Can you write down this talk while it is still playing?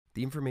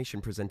The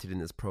information presented in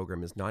this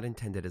program is not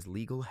intended as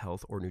legal,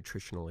 health, or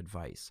nutritional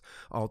advice.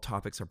 All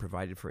topics are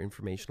provided for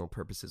informational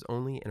purposes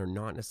only and are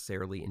not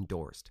necessarily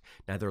endorsed.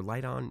 Neither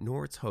Light On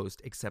nor its host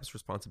accepts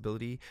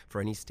responsibility for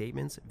any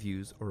statements,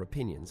 views, or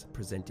opinions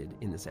presented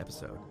in this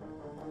episode.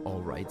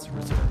 All rights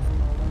reserved.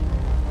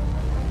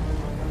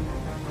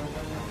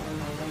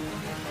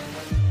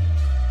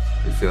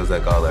 It feels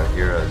like all our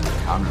heroes are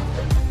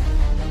counterfeit.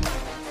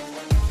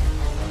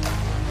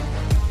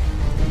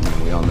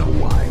 We all know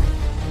why.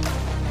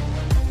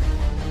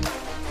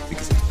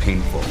 Because it's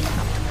painful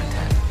not to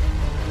pretend.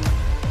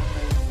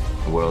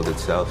 The world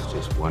itself is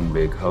just one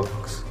big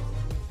hoax.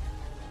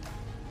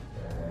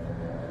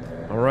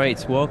 All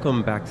right,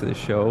 welcome back to the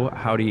show.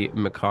 Howdie,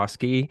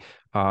 Mikoski.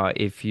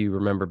 If you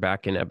remember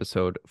back in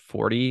episode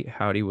 40,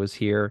 Howdie was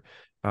here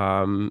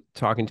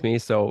talking to me.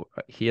 So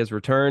he has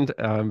returned.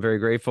 I'm very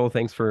grateful.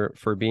 Thanks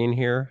for being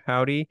here,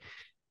 Howdie.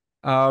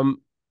 I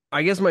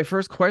guess my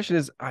first question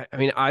is,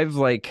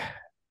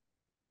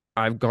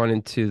 I've gone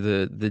into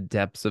the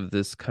depths of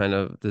this kind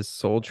of this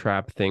soul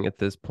trap thing at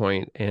this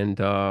point,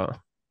 and I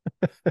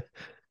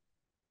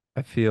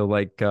feel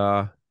like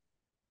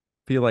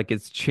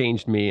it's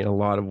changed me in a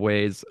lot of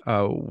ways.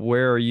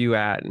 Where are you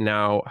at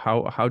now?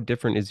 How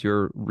different is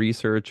your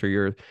research or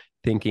your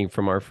thinking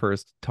from our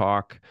first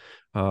talk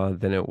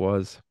than it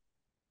was?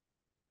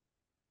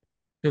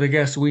 So I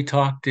guess we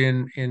talked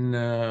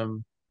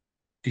in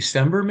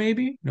December,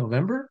 maybe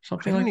November, I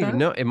something don't like even that.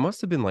 know. It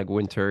must have been like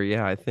winter.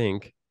 Yeah, I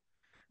think.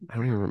 I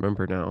don't even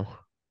remember now.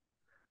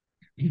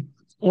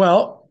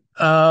 Well,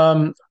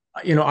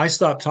 I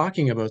stopped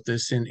talking about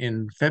this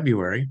in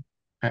February.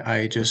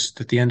 I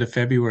just at the end of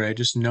February, I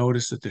just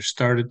noticed that there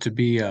started to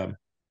be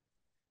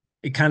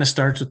it kind of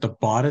starts with the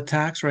bot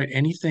attacks, right?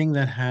 Anything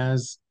that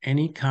has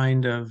any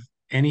kind of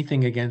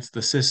anything against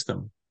the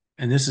system,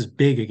 and this is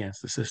big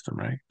against the system,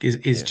 right? Is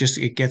Yeah. just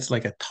it gets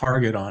like a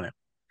target on it.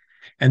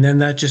 And then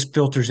that just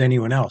filters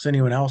anyone else.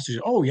 Anyone else is,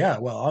 oh yeah,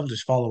 well, I'll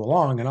just follow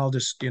along and I'll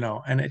just,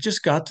 and it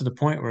just got to the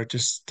point where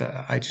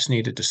I just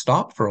needed to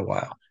stop for a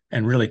while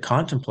and really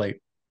contemplate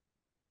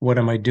what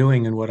am I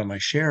doing and what am I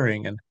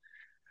sharing. And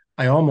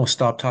I almost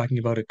stopped talking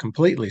about it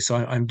completely. So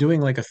I'm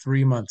doing like a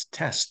 3 month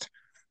test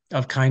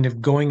of kind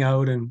of going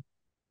out and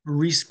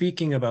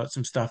re-speaking about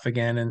some stuff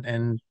again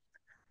and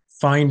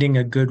finding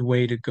a good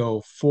way to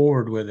go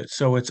forward with it.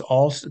 So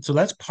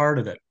that's part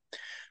of it.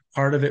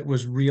 Part of it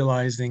was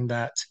realizing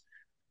that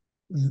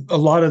a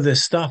lot of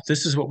this stuff,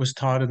 this is what was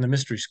taught in the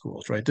mystery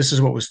schools, right? This is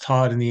what was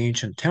taught in the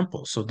ancient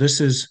temples. So this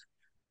is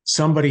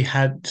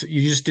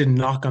you just didn't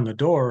knock on the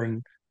door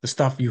and the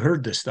stuff, you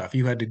heard this stuff.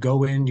 You had to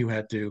go in, you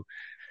had to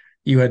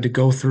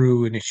go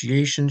through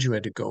initiations, you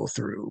had to go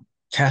through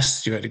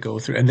tests, you had to go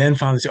through, and then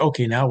finally say,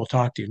 okay, now we'll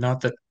talk to you.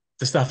 Not that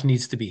the stuff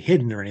needs to be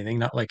hidden or anything,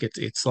 not like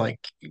it's like,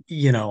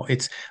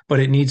 but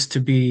it needs to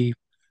be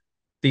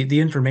the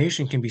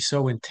information can be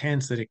so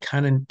intense that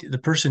the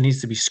person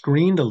needs to be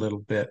screened a little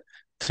bit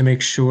to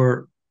make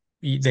sure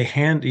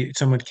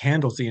someone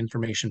handles the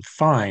information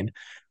fine.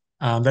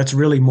 That's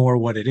really more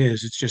what it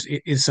is. It's just,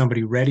 is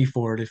somebody ready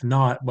for it? If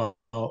not, well,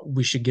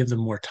 we should give them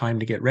more time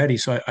to get ready.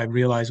 So I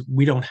realize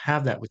we don't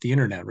have that with the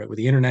internet, right? With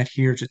the internet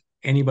here, just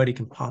anybody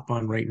can pop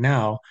on right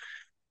now,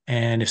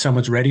 and if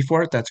someone's ready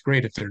for it, that's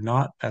great. If they're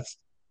not,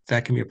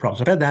 that can be a problem.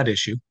 So I've had that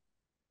issue.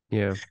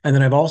 Yeah. And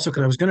then I've also,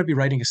 because I was going to be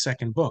writing a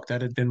second book,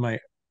 that had been my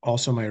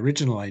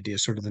original idea,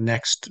 sort of the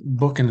next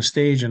book in the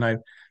stage. And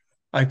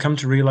I've come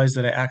to realize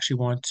that I actually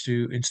want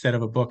to, instead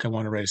of a book, I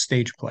want to write a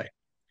stage play.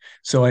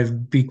 So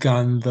I've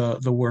begun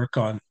the work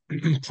on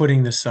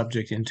putting the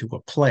subject into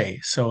a play.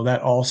 So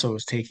that also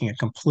is taking a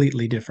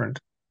completely different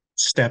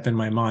step in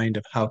my mind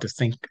of how to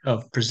think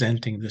of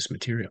presenting this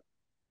material.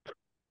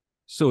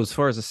 So as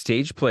far as a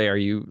stage play, are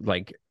you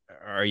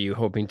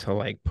hoping to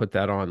like put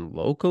that on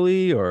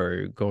locally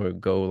or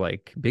go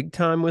like big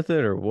time with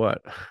it or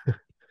what?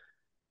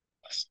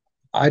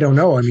 I don't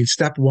know. I mean,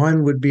 step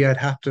one would be I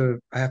have to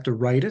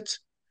write it.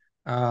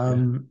 Yeah.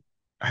 Um,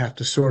 I have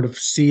to sort of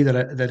see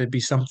that it'd be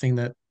something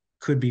that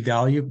could be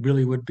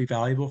really would be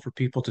valuable for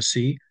people to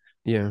see.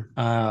 Yeah.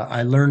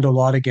 I learned a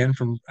lot again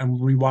I'm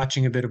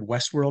rewatching a bit of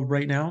Westworld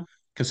right now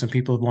because some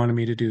people have wanted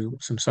me to do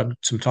some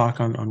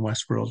talk on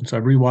Westworld. And so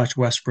I rewatched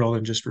Westworld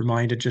and just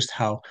reminded just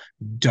how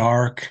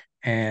dark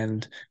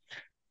and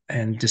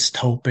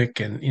dystopic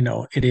and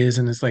it is.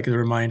 And it's like a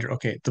reminder,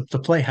 okay, the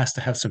play has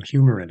to have some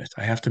humor in it.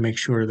 I have to make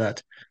sure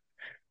that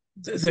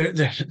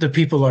the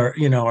people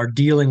are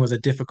dealing with a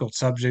difficult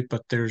subject,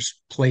 but there's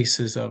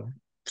places of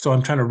so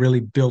I'm trying to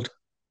really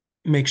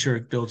make sure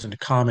it builds into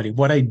comedy.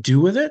 What I do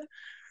with it,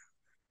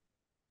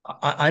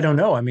 I don't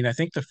know. I mean, I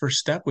think the first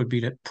step would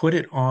be to put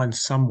it on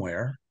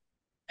somewhere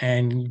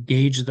and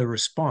gauge the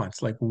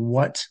response. Like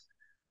what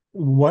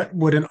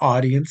would an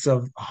audience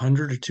of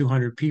 100 or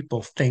 200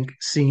 people think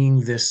seeing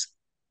this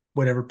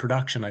whatever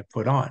production I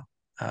put on?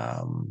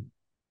 Um,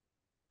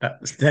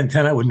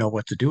 then I would know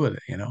what to do with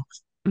it.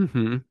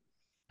 Hmm.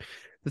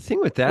 The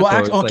thing with that Well,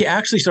 though is okay, like,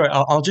 actually, sorry,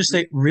 I'll just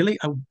say, really,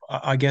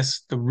 I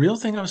guess the real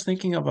thing I was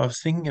thinking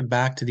it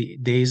back to the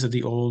days of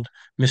the old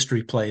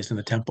mystery plays in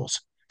the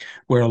temples.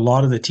 where a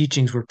lot of the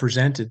teachings were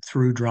presented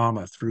through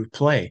drama, through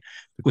play,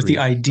 The with the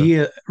Greek stuff.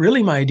 idea,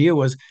 really my idea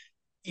was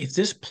if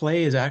this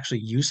play is actually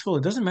useful,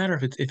 it doesn't matter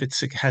if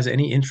it has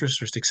any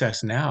interest or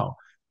success now.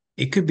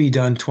 It could be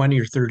done 20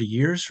 or 30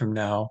 years from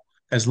now,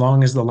 as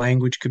long as the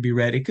language could be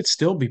read, it could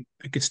still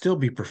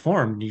be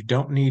performed.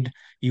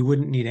 You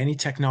wouldn't need any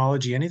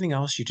technology, anything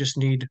else. You just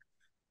need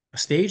a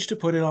stage to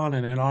put it on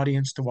and an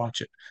audience to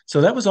watch it.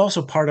 So that was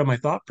also part of my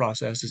thought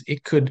process is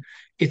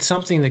it's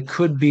something that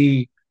could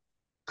be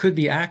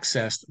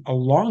accessed a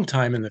long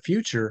time in the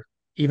future,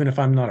 even if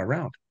I'm not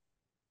around.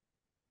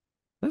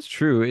 That's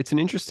true. It's an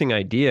interesting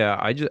idea.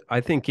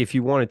 I think if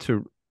you wanted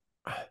to,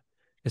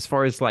 as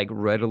far as like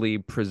readily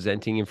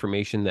presenting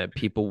information that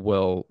people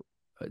will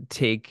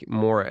take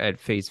more at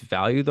face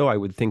value, though, I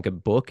would think a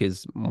book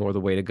is more the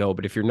way to go.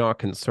 But if you're not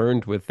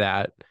concerned with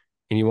that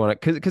and you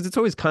want to, because it's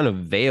always kind of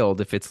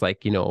veiled if it's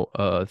like,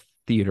 a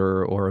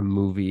theater or a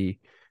movie,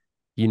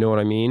 you know what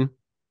I mean?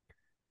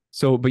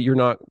 So, but you're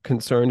not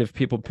concerned if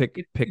people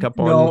pick up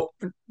on. No,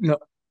 no,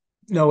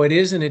 no, it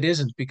is and it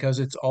isn't because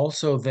it's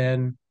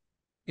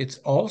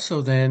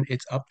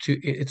up to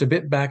it's a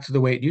bit back to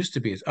the way it used to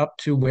be. It's up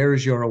to where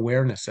is your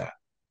awareness at.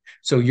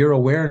 So your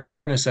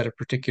awareness at a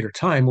particular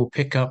time will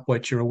pick up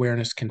what your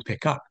awareness can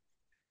pick up.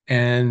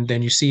 And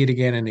then you see it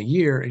again in a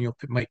year and you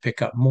might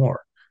pick up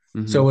more.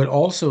 Mhm. So it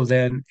also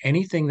then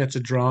anything that's a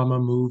drama,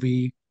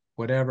 movie,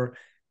 whatever,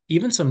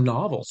 even some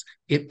novels,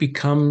 it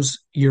becomes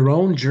your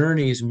own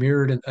journey is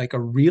mirrored in like a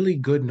really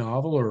good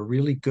novel or a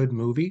really good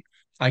movie.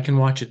 I can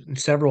watch it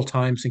several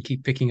times and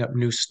keep picking up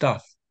new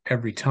stuff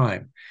every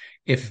time.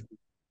 If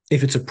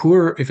if it's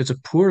a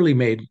poorly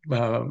made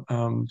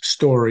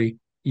story,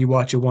 you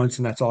watch it once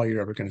and that's all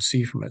you're ever going to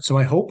see from it. So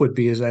my hope would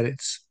be is that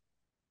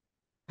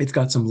it's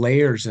got some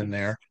layers in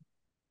there.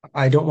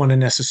 I don't want to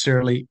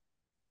necessarily,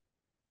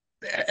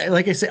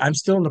 like I say, I'm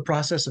still in the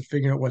process of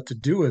figuring out what to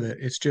do with it.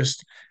 It's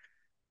just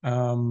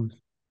um,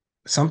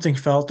 something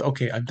felt,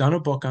 okay, I've done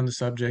a book on the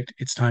subject.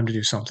 It's time to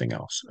do something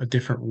else, a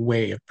different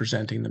way of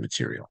presenting the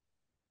material.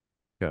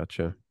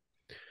 Gotcha.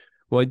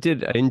 Well,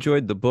 I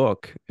enjoyed the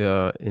book,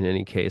 in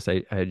any case.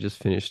 I had just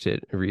finished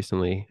it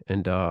recently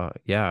and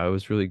yeah, it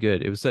was really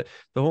good. The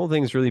whole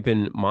thing's really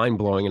been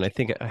mind-blowing and I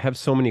think I have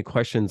so many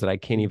questions that I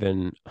can't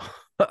even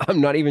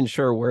I'm not even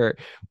sure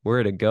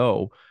where to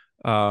go.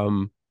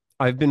 Um,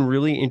 I've been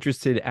really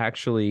interested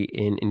actually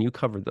in, and you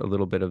covered a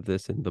little bit of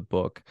this in the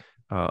book,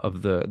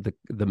 of the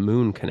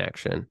moon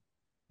connection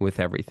with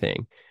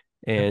everything.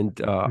 And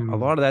a Mm,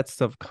 lot of that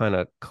stuff kind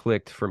of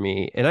clicked for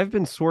me. And I've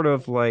been sort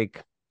of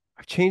like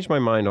I've changed my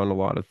mind on a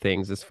lot of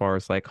things as far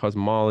as like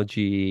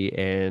cosmology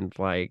and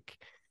like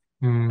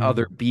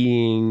other mm,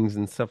 beings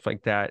and stuff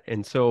like that.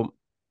 And so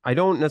I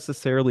don't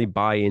necessarily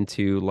buy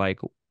into like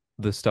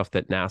the stuff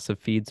that NASA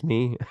feeds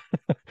me.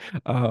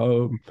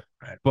 Um,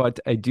 right. but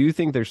I do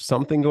think there's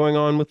something going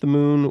on with the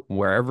moon,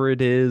 wherever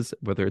it is,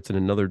 whether it's in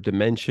another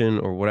dimension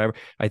or whatever.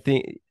 I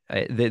think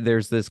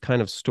there's this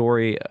kind of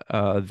story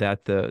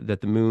that the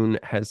moon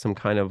has some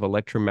kind of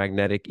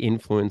electromagnetic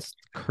influence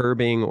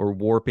curbing or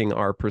warping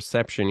our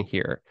perception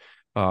here,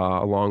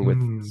 along with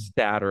Mm.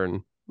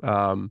 Saturn.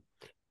 Um,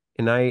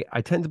 and I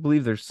tend to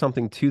believe there's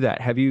something to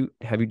that. Have you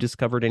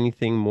discovered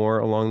anything more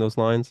along those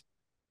lines?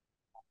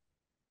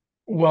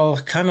 Well,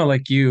 kind of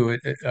like you,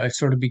 I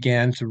sort of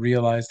began to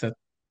realize that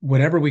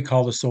whatever we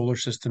call the solar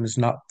system is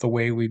not the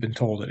way we've been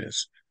told it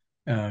is.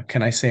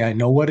 Can I say I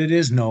know what it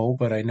is? No,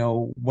 but I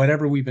know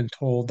whatever we've been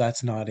told,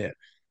 that's not it.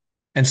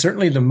 And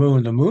certainly the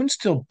moon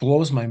still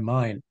blows my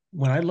mind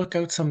when I look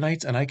out some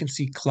nights and I can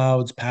see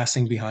clouds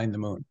passing behind the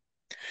moon.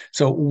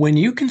 So when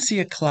you can see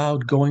a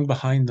cloud going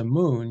behind the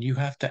moon, you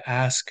have to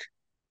ask,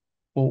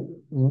 well,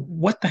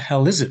 what the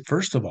hell is it,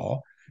 first of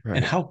all?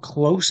 And Right. how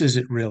close is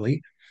it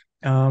really?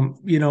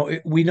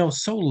 We know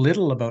so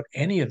little about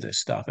any of this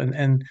stuff.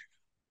 And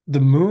the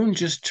moon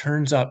just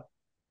turns up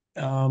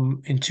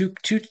in two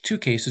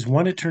cases.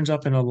 One, it turns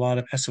up in a lot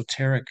of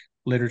esoteric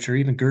literature,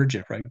 even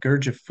Gurdjieff, right?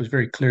 Gurdjieff was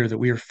very clear that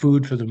we are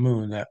food for the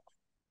moon, that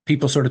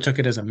people sort of took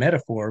it as a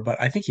metaphor, but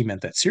I think he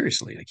meant that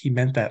seriously. Like he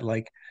meant that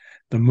like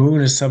the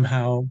moon is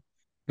somehow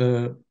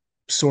the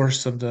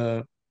source of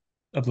the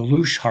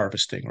loosh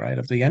harvesting, right?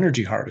 Of the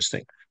energy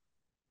harvesting.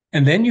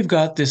 And then you've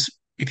got this,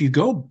 if you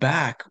go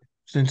back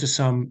into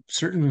some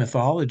certain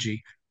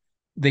mythology,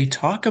 they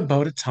talk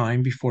about a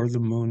time before the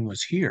moon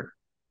was here.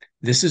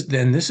 This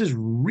is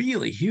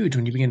really huge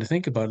when you begin to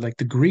think about it. Like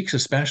the Greeks,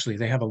 especially,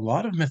 they have a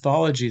lot of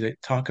mythology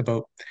that talk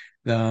about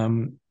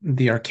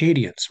the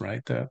Arcadians,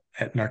 right? The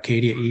at an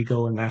Arcadia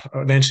eagle, and that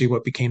eventually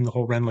what became the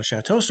whole Rennes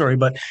Chateau story.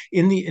 But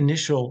in the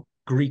initial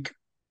Greek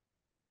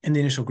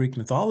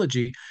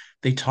mythology,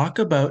 they talk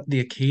about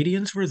the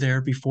Akkadians were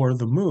there before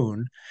the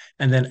moon,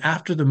 and then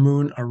after the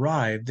moon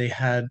arrived, they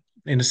had,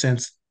 in a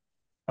sense,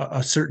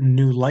 a certain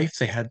new life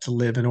they had to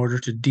live in order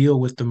to deal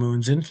with the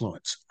moon's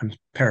influence. I'm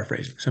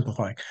paraphrasing,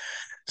 simplifying.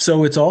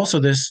 So it's also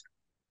this.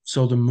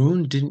 So the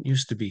moon didn't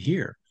used to be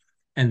here.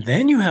 And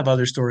then you have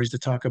other stories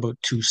that talk about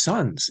two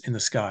suns in the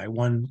sky.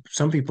 One,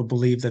 some people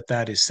believe that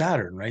that is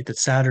Saturn, right? That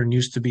Saturn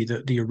used to be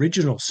the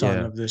original sun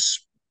Yeah. of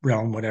this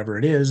realm, whatever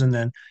it is, and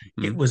then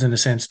Hmm. it was in a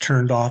sense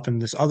turned off,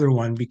 and this other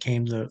one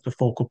became the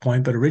focal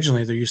point. But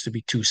originally, there used to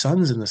be two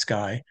suns in the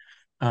sky,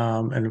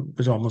 and it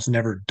was almost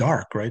never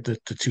dark, right? The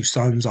two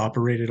suns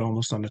operated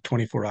almost on a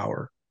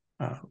 24-hour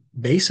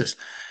basis.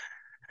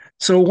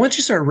 So once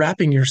you start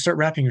wrapping your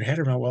head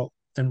around, well,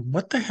 then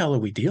what the hell are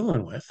we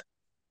dealing with?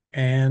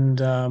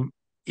 And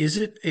is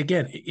it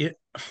again it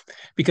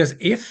because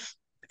if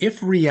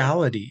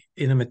reality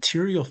in a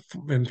material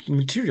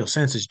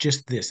sense is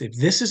just this, if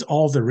this is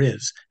all there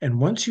is, and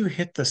once you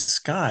hit the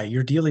sky,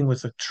 you're dealing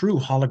with a true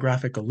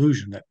holographic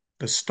illusion that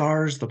the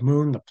stars, the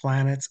moon, the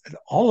planets,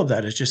 all of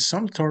that is just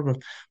some sort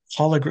of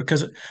hologram.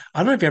 Because I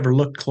don't know if you ever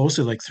looked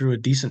closely, like through a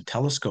decent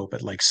telescope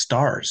at like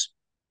stars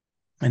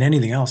and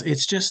anything else.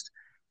 It's just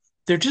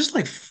they're just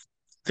like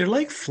they're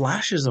like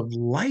flashes of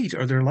light,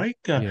 or Yeah. they're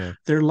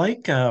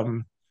like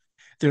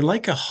they're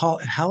like a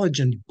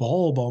halogen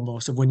bulb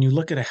almost. Of when you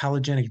look at a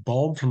halogenic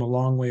bulb from a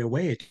long way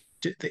away,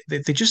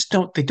 they just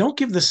don't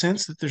give the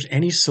sense that there's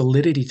any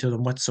solidity to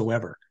them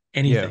whatsoever. Yeah.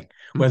 Anything,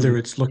 Hmm. whether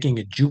it's looking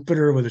at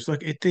Jupiter, whether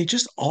it's they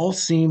just all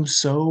seem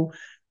so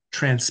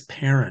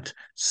transparent.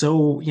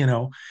 So,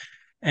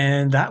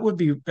 and that would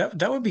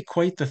be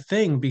quite the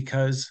thing,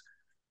 because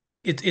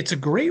it's a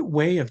great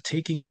way of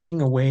taking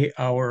away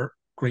our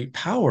great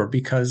power,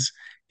 because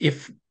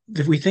if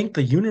if we think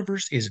the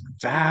universe is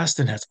vast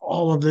and has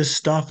all of this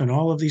stuff and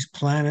all of these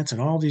planets and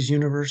all these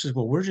universes,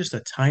 well, we're just a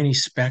tiny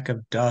speck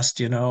of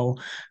dust,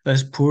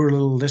 this poor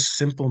little, this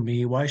simple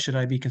me. Why should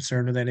I be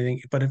concerned with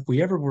anything? But if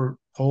we ever were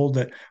told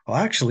that, well,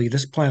 actually,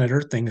 this planet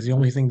Earth thing is the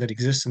only thing that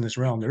exists in this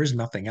realm, there is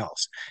nothing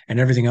else, and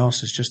everything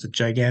else is just a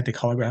gigantic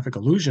holographic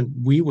illusion,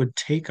 we would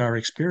take our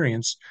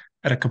experience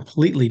at a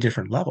completely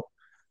different level.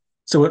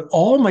 So it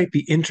all might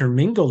be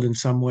intermingled in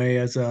some way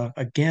as a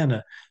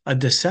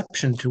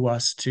deception to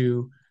us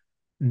to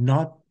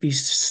not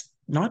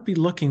be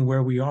looking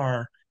where we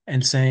are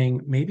and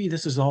saying maybe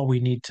this is all we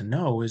need to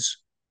know is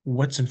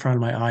what's in front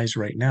of my eyes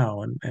right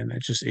now, and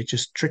it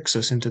just tricks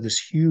us into this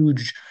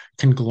huge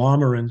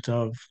conglomerate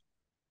of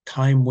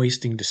time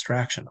wasting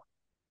distraction.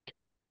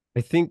 I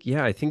think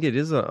it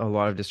is a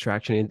lot of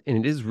distraction, and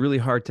it is really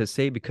hard to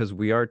say because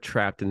we are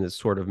trapped in this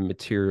sort of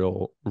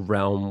material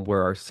realm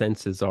where our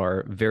senses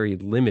are very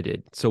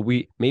limited. So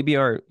we maybe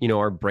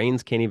our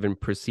brains can't even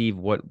perceive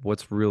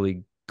what's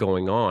really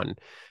going on.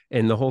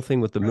 And the whole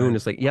thing with the moon Right.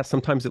 is like, yeah,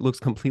 sometimes it looks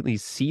completely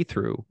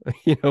see-through,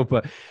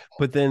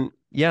 but then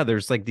yeah,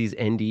 there's like these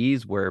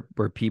NDEs where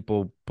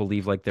people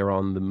believe like they're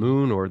on the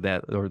moon or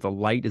the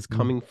light is Mhm.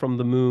 coming from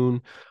the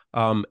moon.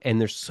 And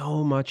there's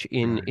so much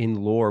Right. in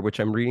lore, which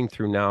I'm reading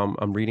through now.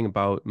 I'm reading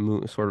about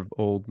moon, sort of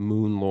old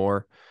moon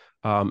lore,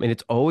 and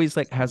it's always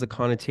like has a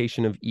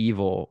connotation of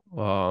evil,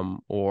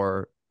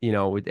 or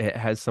it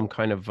has some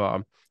kind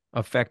of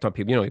effect on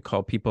people. You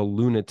call people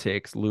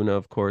lunatics. Luna,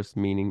 of course,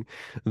 meaning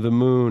the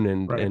moon,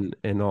 and Right.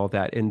 and all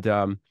that.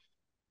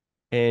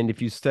 And if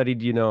you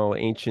studied,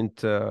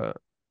 ancient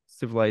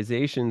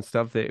civilization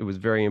stuff, that it was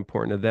very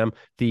important to them.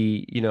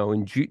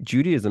 In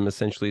Judaism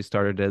essentially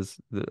started as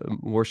the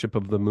worship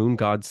of the moon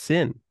god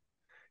Sin.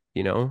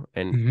 And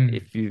Mhm.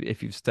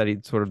 if you've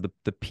studied sort of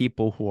the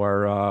people who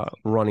are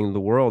running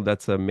the world,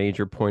 that's a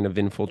major point of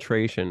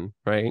infiltration,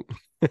 right?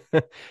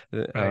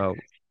 Right. Uh,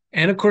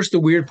 And of course, the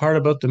weird part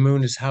about the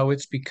moon is how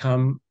it's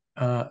become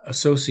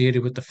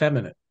associated with the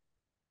feminine,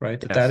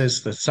 right? That yes.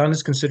 is, the sun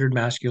is considered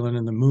masculine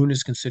and the moon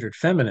is considered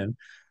feminine.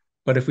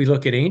 But if we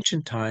look at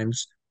ancient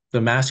times,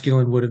 the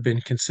masculine would have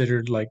been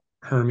considered like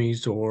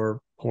Hermes or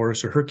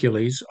Horus or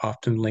Hercules,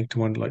 often linked to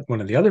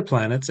one of the other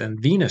planets, and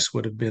Venus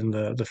would have been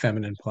the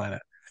feminine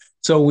planet.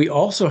 So we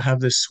also have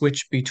this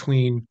switch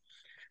between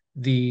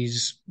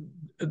these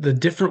the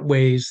different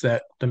ways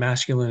that the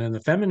masculine and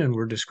the feminine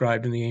were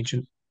described in the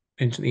ancient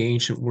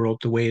world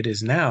the way it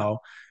is now.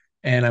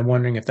 And I'm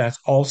wondering if that's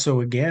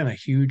also again a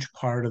huge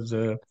part of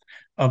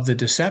the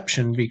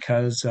deception,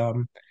 because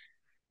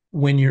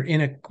when you're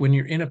in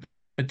a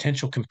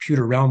potential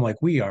computer realm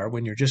like we are,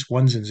 when you're just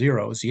ones and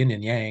zeros, yin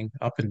and yang,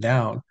 up and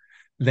down,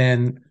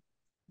 then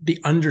the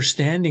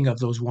understanding of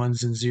those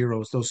ones and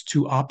zeros, those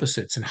two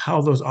opposites, and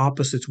how those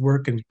opposites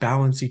work and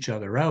balance each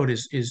other out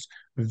is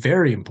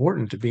very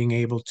important to being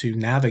able to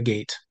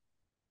navigate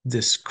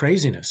this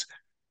craziness.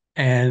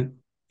 And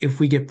if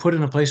we get put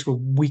in a place where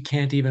we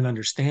can't even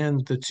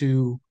understand the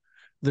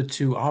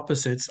two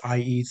opposites,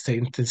 i.e., say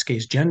in this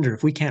case, gender,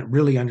 if we can't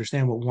really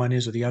understand what one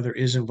is or the other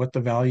isn't, what the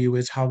value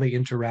is, how they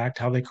interact,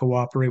 how they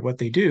cooperate, what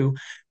they do,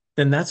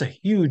 then that's a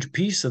huge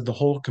piece of the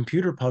whole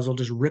computer puzzle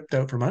just ripped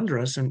out from under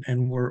us,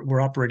 and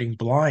we're operating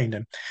blind.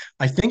 And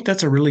I think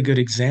that's a really good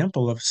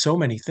example of so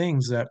many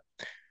things that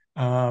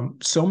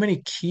so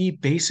many key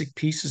basic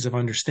pieces of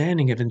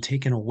understanding have been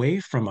taken away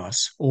from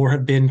us, or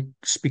have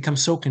become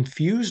so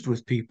confused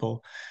with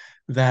people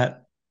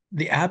that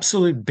the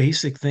absolute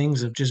basic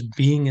things of just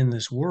being in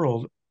this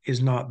world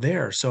is not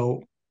there.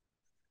 So,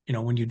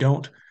 when you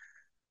don't,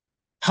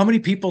 how many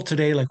people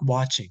today like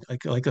watching,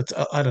 like let's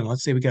I don't know,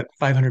 let's say we got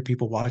 500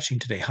 people watching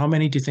today. How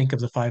many do you think of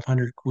the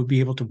 500 would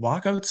be able to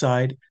walk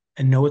outside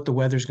and know what the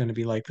weather's going to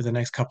be like for the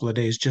next couple of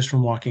days just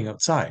from walking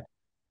outside?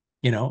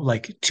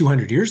 Like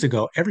 200 years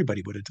ago,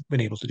 everybody would have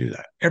been able to do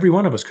that. Every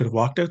one of us could have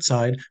walked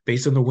outside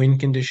based on the wind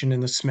condition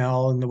and the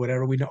smell and the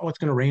whatever. We know, oh, it's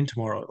going to rain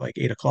tomorrow at like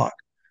 8 o'clock.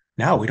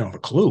 Now we don't have a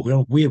clue. We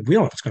don't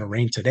know if it's going to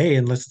rain today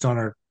unless it's on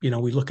our,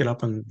 we look it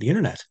up on the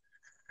internet.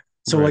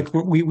 So Right.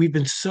 like we've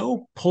been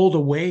so pulled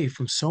away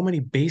from so many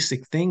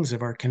basic things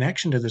of our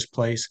connection to this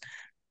place.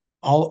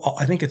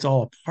 I think it's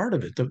all a part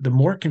of it. The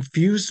more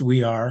confused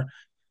we are,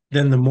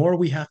 then the more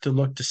we have to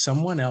look to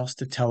someone else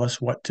to tell us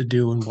what to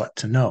do and what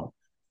to know.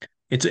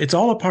 It's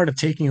all a part of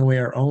taking away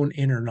our own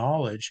inner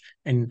knowledge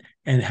and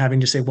having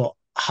to say, well,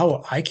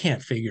 how I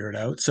can't figure it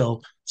out.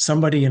 So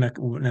somebody in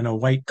a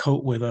white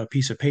coat with a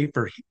piece of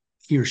paper,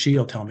 he or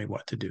she'll tell me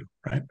what to do,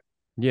 right?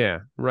 Yeah,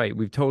 right.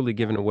 We've totally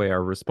given away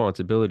our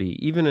responsibility,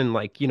 even in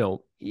like,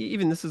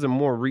 even this is a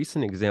more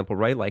recent example,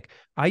 right? Like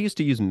I used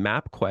to use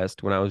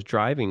MapQuest when I was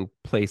driving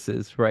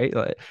places, right?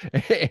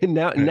 And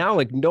Right. now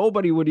like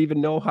nobody would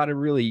even know how to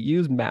really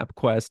use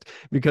MapQuest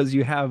because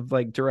you have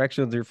like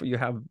directions or you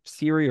have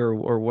Siri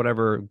or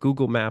whatever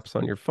Google Maps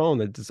on your phone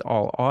that's just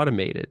all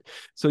automated.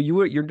 So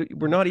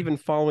we're not even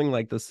following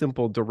like the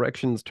simple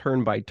directions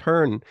turn by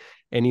turn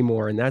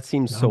anymore, and that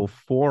seems so No.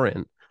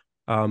 foreign.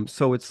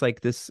 So it's like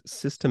this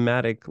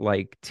systematic,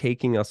 like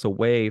taking us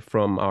away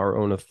from our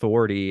own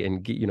authority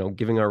and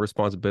giving our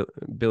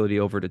responsibility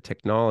over to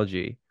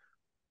technology.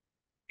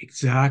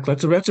 Exactly.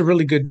 That's a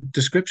really good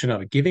description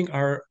of it. Giving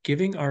our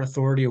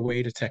authority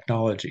away to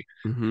technology.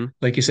 Hmm.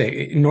 Like you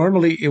say,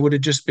 normally it would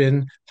have just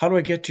been, how do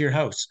I get to your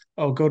house?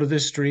 Oh, go to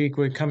this street,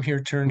 we come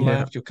here, turn Yeah,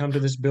 left, you'll come to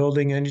this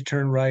building, and you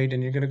turn right,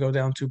 and you're going to go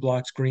down 2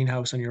 blocks,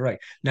 greenhouse on your right.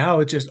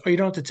 Now it's just, oh, you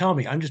don't have to tell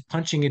me. I'm just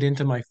punching it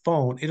into my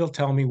phone. It'll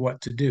tell me what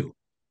to do.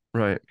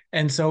 right.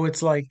 And so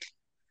it's like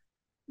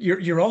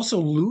you're also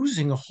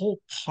losing a whole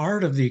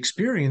part of the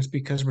experience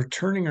because we're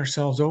turning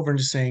ourselves over and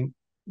just saying,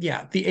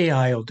 yeah, the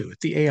AI will do it.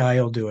 The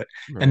AI will do it.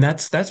 And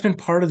Right. that's been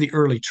part of the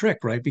early trick,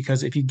 right?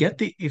 Because if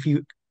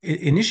you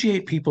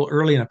initiate people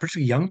early, and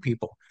particularly young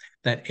people,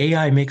 that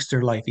AI makes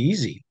their life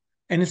easy,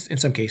 and in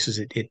some cases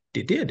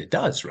it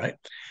does, right?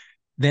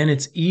 Then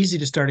it's easy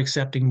to start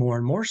accepting more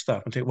and more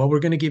stuff and say, well, we're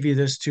going to give you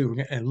this too.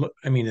 And look,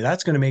 I mean,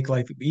 that's going to make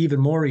life even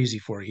more easy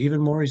for you,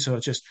 even more easy. So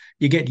it's just,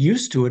 you get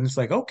used to it. And it's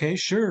like, okay,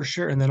 sure,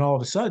 sure. And then all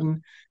of a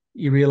sudden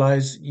you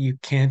realize you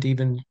can't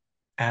even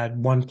add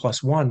 1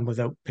 plus 1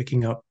 without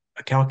picking up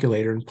a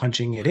calculator and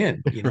punching it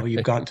in. You've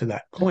Right. gotten to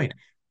that point.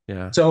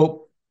 Yeah.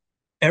 So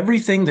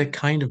everything that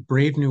kind of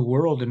Brave New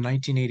World in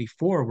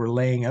 1984 were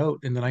laying out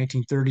in the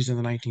 1930s and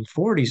the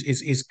 1940s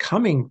is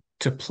coming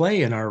to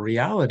play in our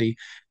reality.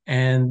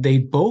 And they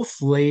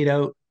both laid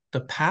out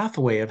the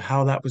pathway of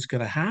how that was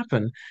going to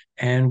happen.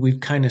 And we've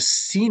kind of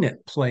seen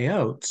it play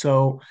out.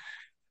 So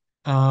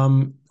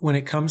when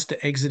it comes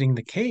to exiting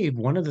the cave,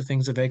 one of the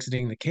things of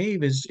exiting the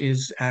cave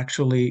is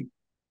actually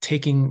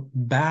taking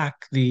back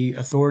the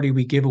authority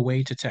we give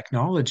away to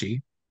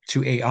technology,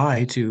 to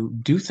AI, to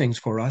do things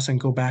for us, and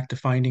go back to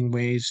finding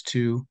ways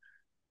to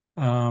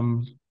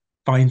um,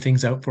 find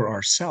things out for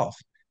ourselves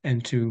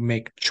and to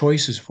make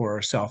choices for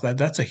ourselves.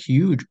 That's a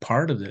huge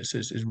part of this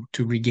is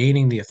to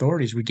regaining the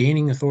authorities,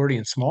 regaining authority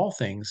in small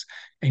things,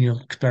 and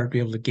you'll start to be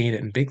able to gain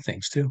it in big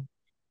things too.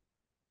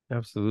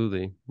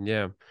 Absolutely.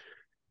 Yeah.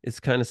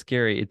 It's kind of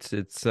scary. It's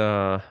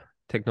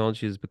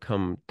technology has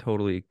become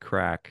totally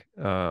crack.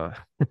 And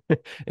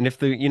if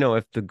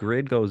the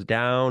grid goes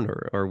down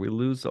or we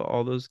lose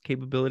all those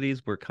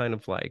capabilities, we're kind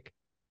of like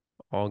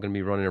all gonna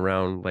be running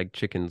around like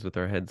chickens with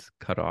our heads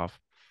cut off.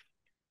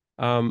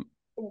 Um,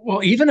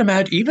 Well, even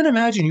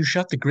imagine you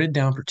shut the grid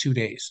down for 2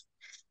 days.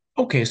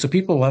 Okay, so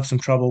people will have some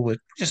trouble with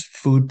just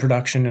food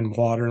production and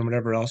water and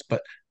whatever else,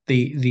 but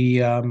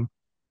the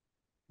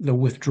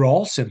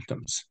withdrawal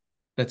symptoms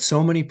that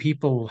so many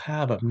people will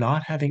have of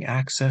not having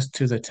access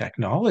to the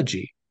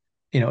technology,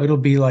 it'll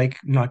be like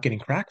not getting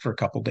crack for a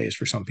couple of days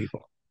for some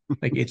people.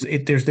 Like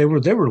there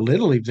were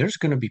literally there's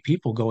going to be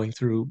people going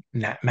through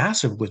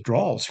massive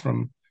withdrawals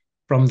from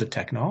the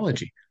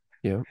technology.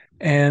 yeah.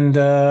 And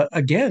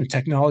again,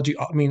 technology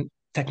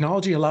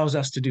allows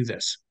us to do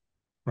this,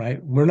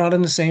 right? We're not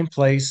in the same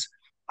place.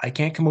 I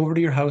can't come over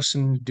to your house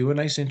and do a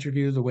nice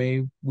interview the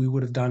way we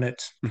would have done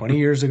it 20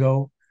 years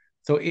ago.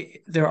 So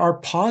there are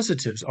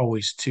positives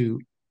always to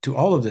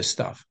all of this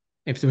stuff.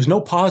 If there was no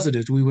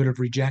positives, we would have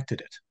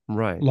rejected it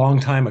Right. long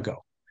time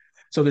ago.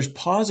 So there's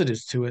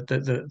positives to it.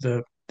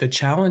 The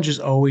challenge is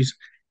always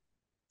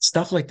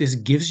stuff like this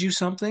gives you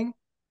something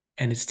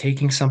and it's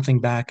taking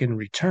something back in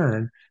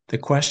return. The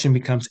question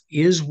becomes,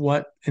 is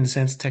what, in a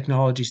sense,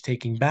 technology is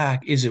taking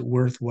back, is it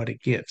worth what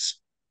it gives?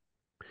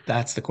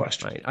 That's the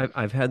question. Right.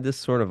 I've had this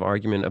sort of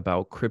argument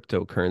about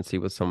cryptocurrency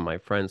with some of my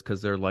friends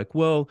because they're like,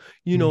 well,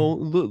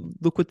 Mm.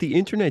 look what the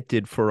internet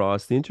did for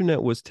us. The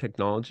internet was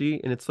technology.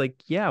 And it's like,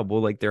 yeah,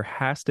 well, like there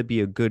has to be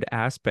a good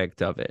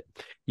aspect of it,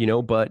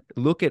 but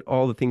look at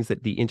all the things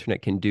that the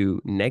internet can do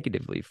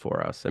negatively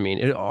for us. I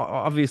mean,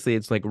 obviously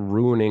it's like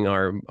ruining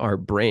our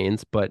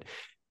brains, but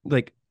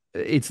like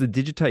it's the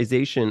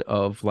digitization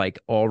of like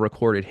all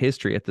recorded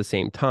history at the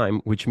same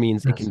time, which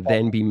means it Yes. can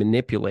then be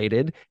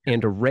manipulated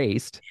and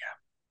erased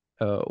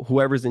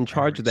whoever's in Very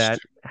charge of that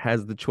true.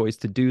 has the choice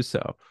to do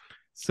so.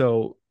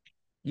 So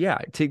yeah,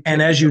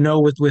 And to as go, you know,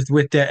 with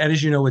that, and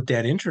as you know, with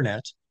that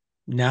internet,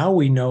 now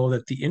we know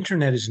that the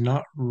internet is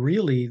not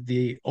really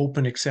the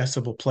open,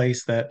 accessible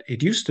place that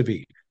it used to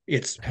be.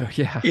 It's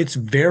yeah. it's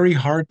very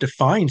hard to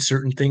find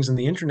certain things on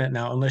the internet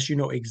now unless you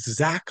know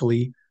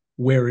exactly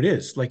where it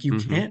is. Like you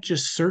Hmm. can't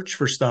just search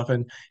for stuff.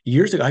 And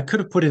years ago, I could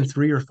have put in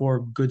 3 or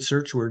 4 good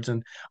search words,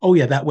 and oh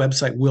yeah, that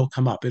website will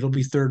come up. It'll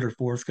be third or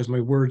fourth because my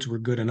words were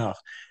good enough.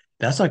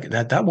 That's like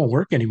that. That won't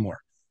work anymore.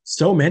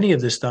 So many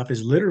of this stuff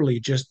is literally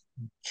just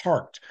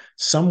parked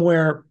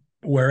somewhere,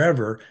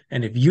 wherever.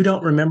 And if you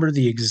don't remember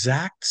the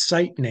exact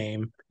site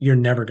name, you're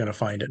never going to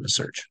find it in a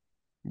search.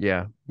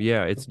 Yeah,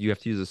 yeah, it's you have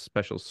to use a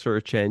special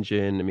search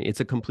engine. I mean, it's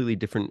a completely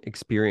different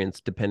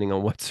experience depending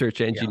on what search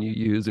Yeah. engine you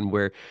use and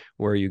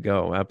where you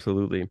go.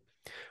 Absolutely.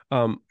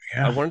 I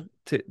Yeah. wanted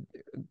to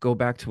go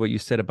back to what you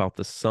said about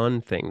the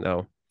sun thing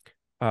though.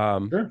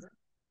 Um, Sure.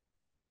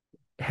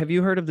 have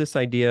you heard of this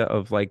idea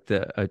of like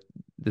the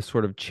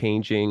sort of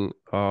changing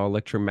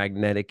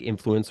electromagnetic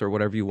influence or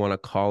whatever you want to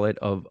call it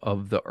of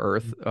the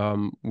Earth,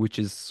 which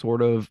is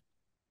sort of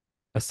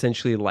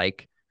essentially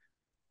like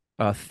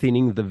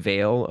thinning the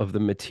veil of the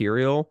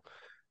material.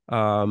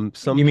 Some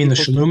You mean the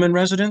people Schumann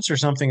residence or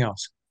something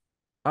else?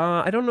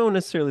 I don't know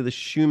necessarily the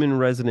Schumann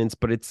resonance,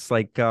 but it's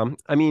like,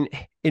 I mean,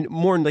 in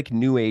more in like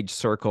new age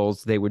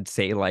circles, they would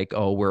say like,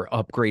 oh, we're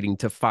upgrading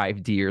to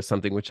 5D or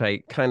something, which I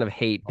kind of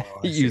hate Oh,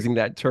 I see. using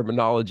that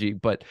terminology.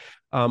 But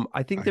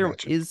I think I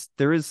got you.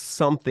 there is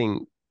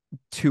something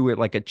to it,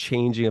 like a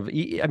changing of,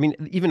 I mean,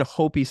 even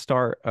Hopi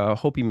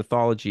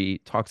mythology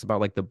talks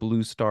about like the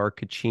blue star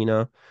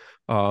Kachina.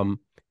 Um,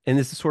 and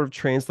this sort of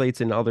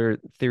translates in other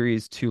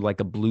theories to like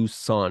a blue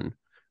sun,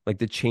 like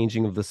the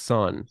changing of the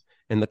sun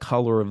and the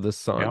color of the Yeah.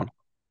 sun.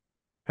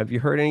 Have you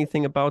heard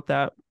anything about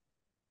that?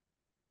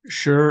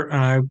 Sure.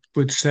 I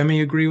would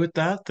semi agree with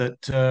that,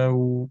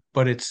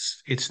 but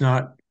it's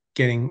not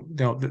getting,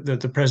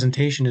 the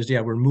presentation is,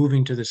 yeah, we're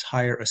moving to this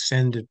higher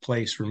ascended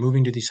place. We're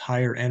moving to these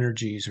higher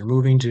energies. We're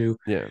moving to,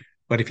 Yeah,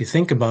 but if you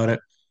think about it,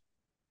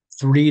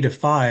 3 to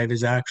 5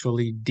 is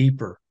actually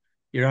deeper.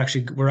 We're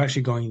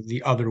actually going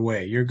the other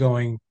way. You're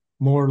going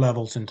more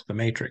levels into the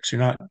matrix.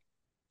 You're not,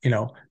 you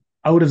know,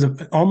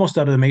 almost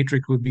out of the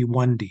matrix would be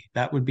 1D.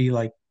 That would be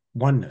like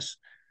oneness.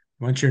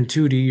 Once you're in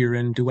 2D, you're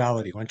in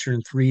duality. Once you're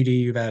in 3D,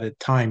 you've added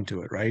time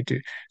to it, right?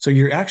 So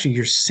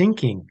you're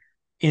sinking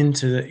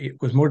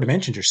with more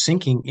dimensions, you're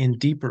sinking in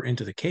deeper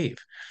into the cave.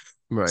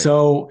 right.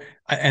 So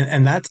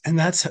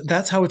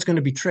that's how it's going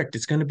to be tricked.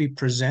 It's going to be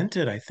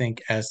presented, I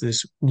think, as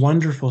this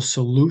wonderful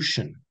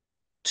solution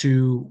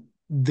to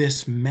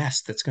this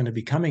mess that's going to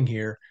be coming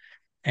here.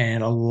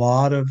 And a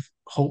lot of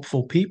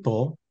hopeful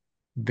people,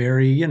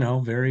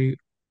 very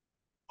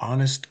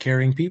honest,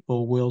 caring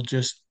people will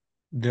just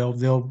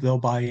they'll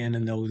buy in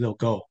and they'll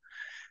go.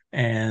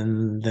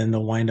 And then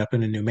they'll wind up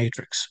in a new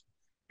matrix.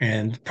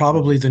 And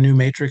probably the new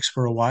matrix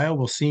for a while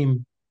will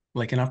seem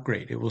like an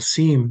upgrade. It will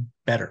seem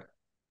better.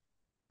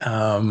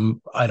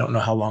 I don't know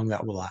how long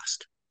that will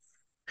last.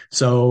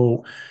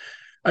 So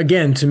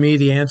again, to me,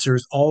 the answer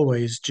is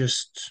always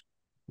just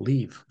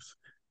leave.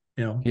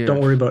 Yeah. Don't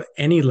worry about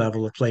any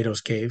level of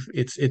Plato's cave.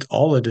 It's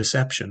all a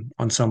deception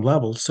on some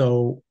level.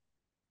 So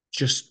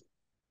just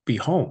be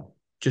home.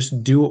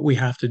 Just do what we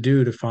have to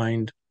do to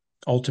find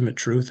ultimate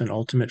truth and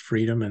ultimate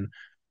freedom and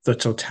the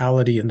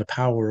totality and the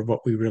power of what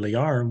we really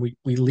are. And we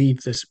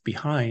leave this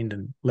behind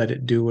and let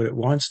it do what it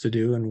wants to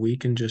do, and we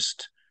can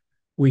just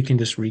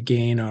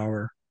regain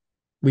our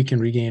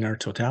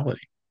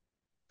totality.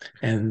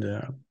 And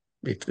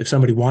if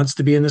somebody wants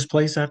to be in this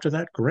place after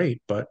that,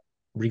 great. But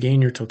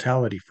regain your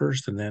totality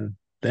first, and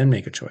then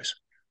make a choice.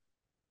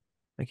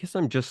 I guess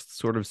I'm just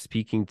sort of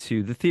speaking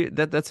to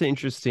that's an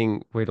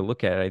interesting way to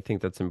look at it. I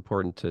think that's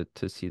important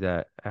to see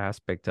that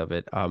aspect of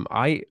it.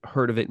 I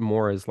heard of it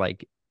more as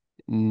like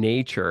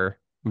nature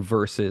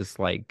versus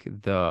like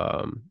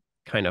the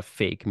kind of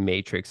fake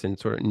matrix, and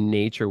sort of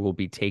nature will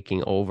be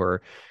taking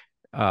over.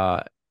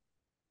 Uh,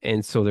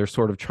 and so they're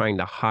sort of trying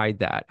to hide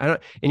that. I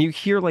don't, and you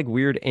hear like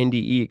weird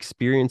NDE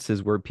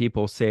experiences where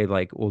people say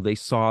like, well, they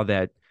saw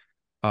that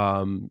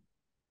um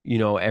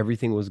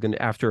everything was going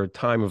to, after a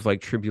time of like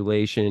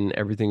tribulation,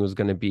 everything was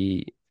going to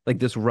be like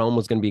this realm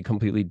was going to be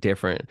completely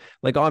different.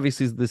 Like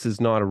obviously this is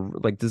not a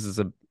like this is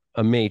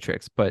a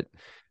matrix, but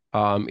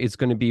it's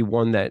going to be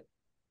one that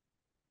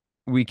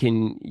we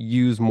can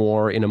use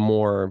more in a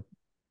more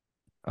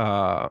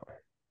uh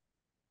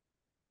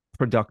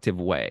productive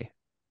way.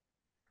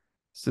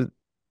 So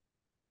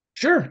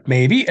Sure,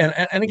 maybe. And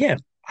again,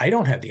 I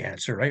don't have the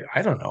answer, right?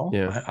 I don't know.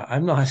 yeah.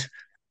 I'm not.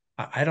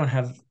 I don't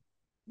have.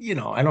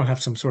 I don't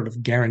have some sort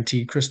of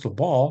guaranteed crystal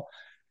ball.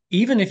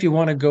 Even if you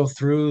want to go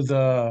through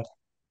the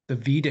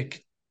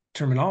Vedic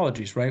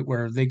terminologies, right,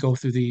 where they go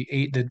through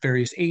the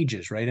various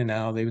ages, right, and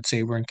now they would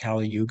say we're in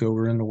Kali Yuga,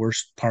 we're in the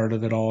worst part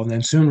of it all, and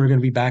then soon we're going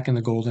to be back in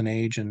the golden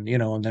age, and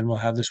then we'll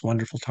have this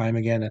wonderful time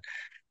again,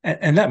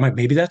 and that might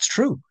maybe that's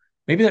true,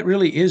 maybe that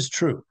really is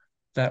true,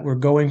 that we're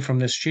going from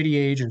this shitty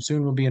age and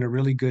soon we'll be in a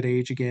really good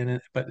age again.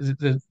 But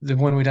the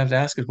one we'd have to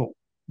ask is, well,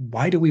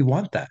 why do we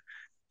want that?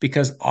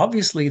 Because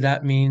obviously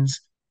that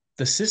means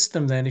the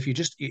system then, if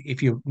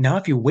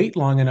you wait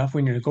long enough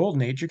when you're in a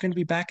golden age, you're going to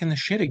be back in the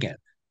shit again.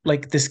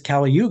 Like this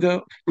Kali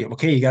Yuga, yeah,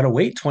 okay, you got to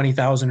wait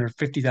 20,000 or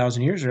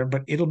 50,000 years there,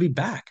 but it'll be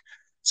back.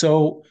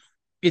 So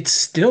it's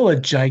still a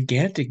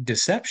gigantic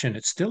deception.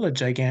 It's still a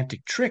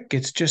gigantic trick.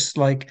 It's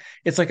like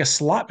a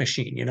slot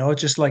machine, you know.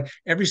 It's just like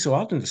every so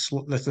often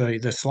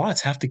the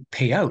slots have to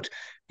pay out.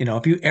 You know,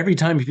 if you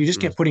just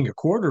Mm. kept putting your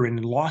quarter in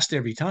and lost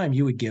every time,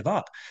 you would give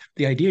up.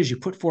 The idea is you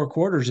put four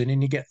quarters in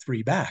and you get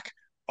three back.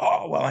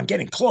 Oh, well, I'm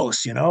getting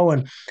close, you know.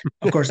 And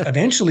of course,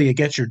 eventually it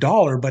gets your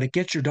dollar, but it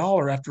gets your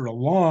dollar after a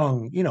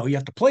long, you know, you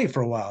have to play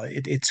for a while.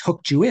 It's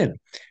hooked you in.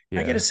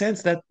 I get a Yeah.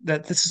 sense that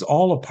this is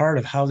all a part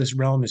of how this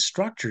realm is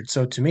structured.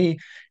 So to me,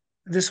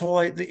 this whole,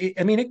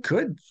 I mean, it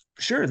could,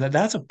 sure,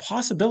 that's a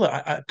possibility,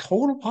 a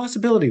total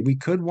possibility. We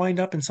could wind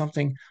up in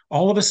something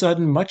all of a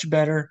sudden much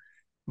better,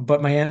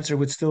 but my answer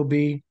would still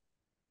be,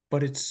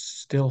 but it's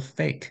still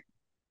fake.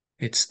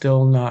 It's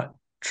still not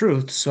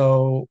truth.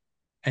 So,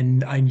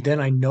 and I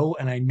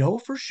know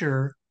for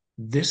sure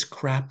this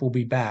crap will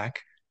be back.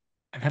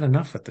 I've had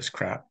enough with this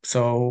crap.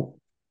 So,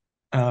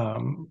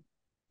 um,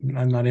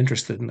 I'm not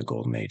interested in the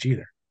golden age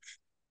either.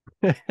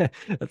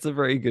 That's a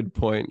very good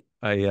point.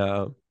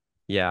 Yeah,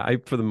 I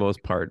for the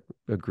most part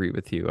agree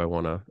with you. I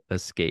want to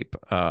escape.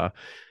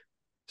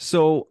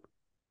 So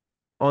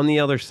on the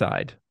other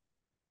side,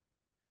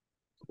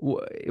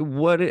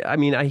 I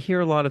mean, I hear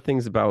a lot of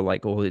things about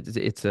like, oh,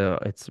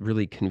 it's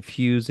really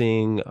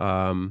confusing.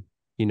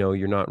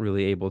 You're not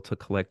really able to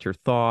collect your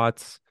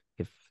thoughts,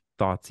 if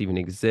thoughts even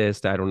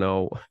exist. I don't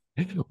know.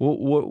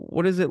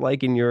 What is it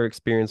like in your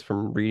experience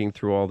from reading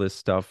through all this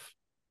stuff,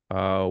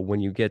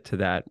 when you get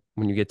to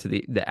when you get to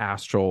the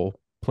astral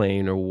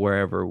plane or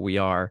wherever we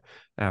are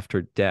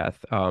after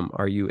death?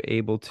 Are you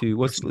able to,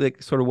 what's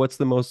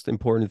the most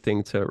important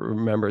thing to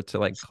remember to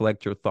like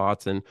collect your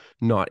thoughts and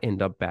not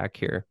end up back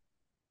here?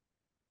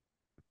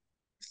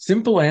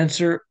 Simple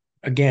answer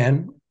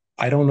again,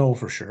 I don't know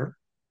for sure.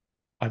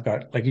 I've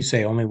got, like you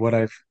say, only what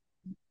I've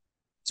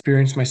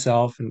experienced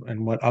myself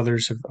and what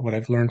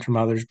I've learned from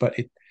others. But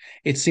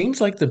it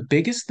seems like the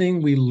biggest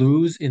thing we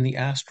lose in the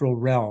astral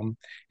realm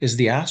is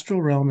the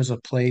astral realm is a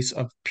place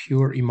of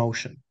pure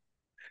emotion.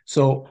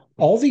 So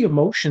all the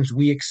emotions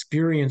we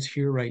experience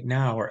here right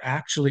now are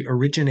actually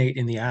originate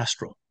in the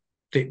astral.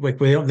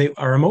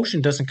 Our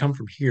emotion doesn't come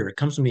from here. It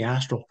comes from the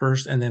astral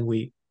first, and then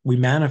we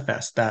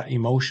manifest that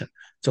emotion.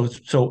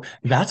 So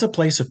that's a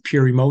place of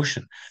pure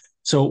emotion.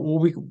 So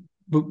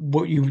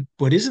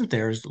what isn't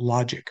there is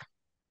logic. Mm.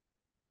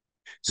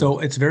 So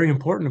it's very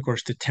important, of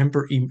course, to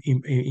temper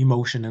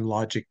emotion and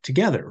logic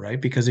together,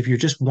 right? Because if you're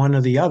just one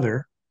or the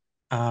other,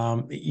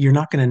 you're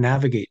not going to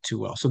navigate too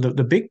well. So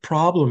the big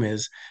problem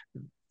is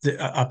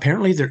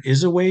apparently there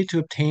is a way to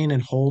obtain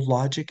and hold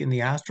logic in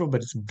the astral,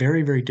 but it's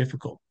very, very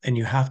difficult, and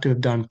you have to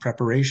have done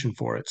preparation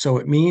for it. So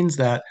it means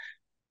that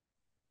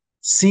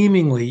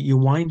seemingly you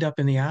wind up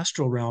in the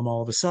astral realm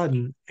all of a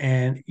sudden,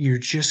 and you're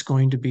just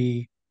going to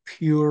be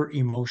pure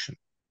emotion.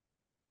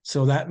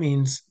 So that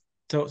means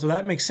so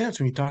that makes sense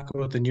when you talk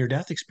about the near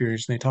death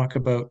experience and they talk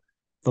about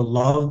the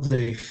love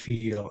they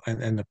feel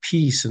and the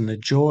peace and the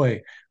joy.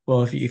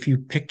 Well, if you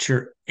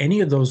picture any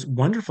of those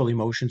wonderful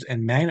emotions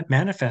and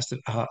manifest it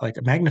like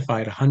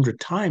magnified 100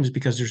 times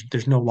because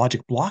there's no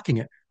logic blocking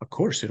it, of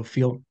course it'll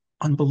feel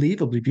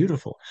unbelievably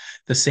beautiful.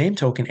 The same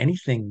token,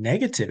 anything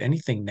negative,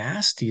 anything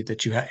nasty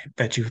that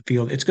you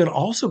feel, it's going to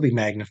also be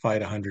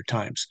magnified 100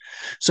 times.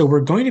 So we're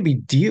going to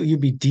be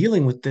you'd be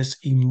dealing with this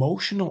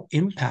emotional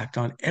impact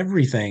on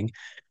everything.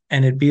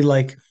 And it'd be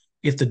like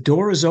if the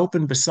door is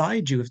open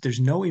beside you, if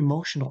there's no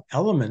emotional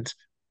element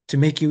to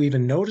make you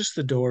even notice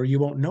the door, you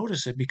won't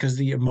notice it because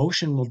the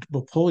emotion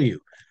will pull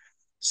you.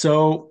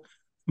 So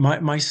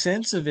my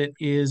sense of it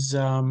is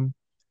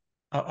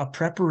a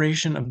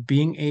preparation of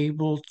being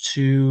able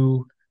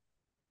to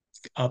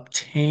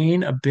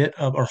obtain a bit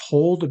of or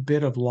hold a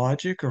bit of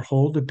logic or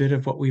hold a bit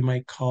of what we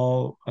might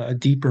call a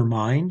deeper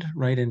mind,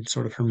 right? In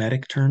sort of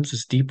hermetic terms,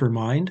 this deeper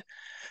mind,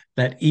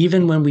 that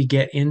even when we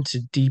get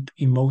into deep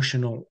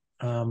emotional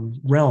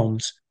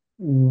realms,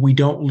 we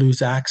don't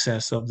lose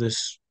access of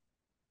this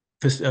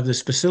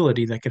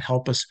facility that could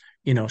help us,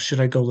 you know, should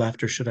I go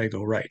left or should I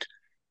go right?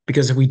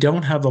 Because if we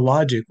don't have the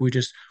logic, we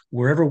just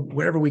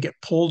wherever we get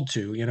pulled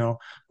to, you know,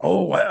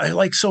 oh, I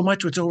like so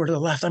much what's over to the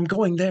left. I'm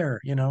going there,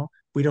 you know.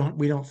 We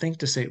don't think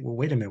to say, well,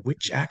 wait a minute,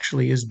 which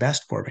actually is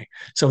best for me?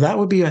 So that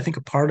would be, I think,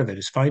 a part of it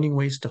is finding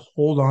ways to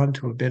hold on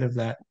to a bit of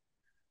that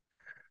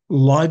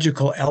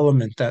logical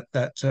element,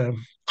 that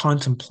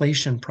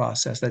contemplation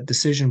process, that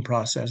decision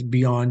process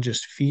beyond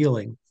just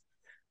feeling.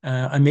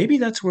 And maybe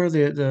that's where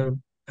you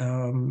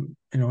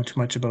know, too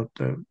much about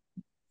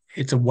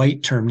it's a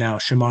white term now,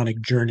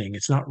 shamanic journeying.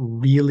 It's not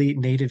really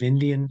native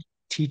Indian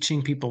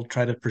teaching. People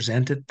try to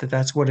present it that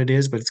that's what it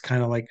is, but it's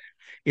kind of like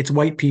it's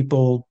white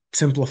people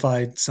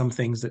simplified some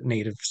things that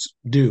natives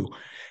do.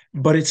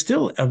 But it's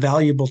still a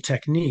valuable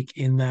technique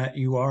in that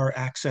you are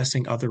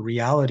accessing other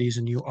realities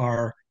and you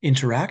are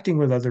interacting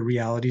with other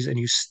realities and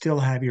you still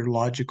have your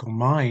logical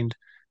mind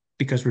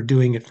because we're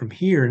doing it from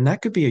here. And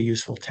that could be a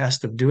useful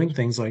test of doing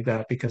things like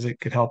that, because it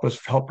could help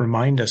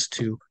remind us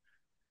to,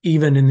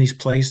 even in these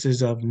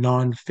places of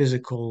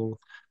non-physical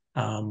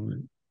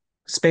um,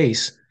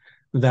 space,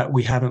 that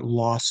we haven't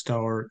lost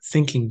our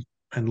thinking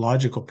and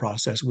logical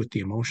process with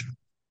the emotion.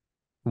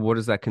 What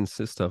does that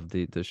consist of,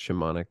 the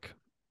shamanic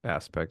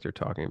aspect you're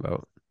talking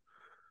about?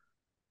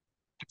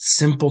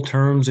 Simple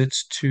terms,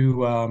 it's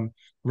to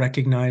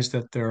recognize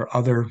that there are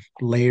other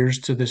layers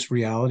to this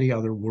reality,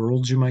 other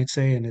worlds, you might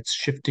say, and it's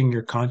shifting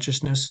your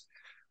consciousness.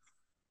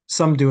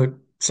 Some do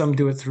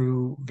it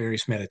through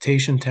various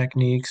meditation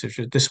techniques.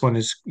 This one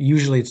is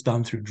usually it's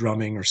done through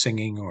drumming or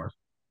singing or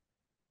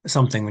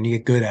something. When you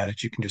get good at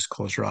it, you can just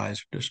close your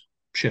eyes, just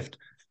shift.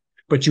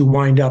 But you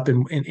wind up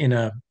in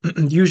a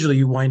usually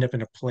you wind up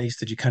in a place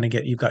that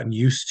you've gotten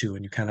used to,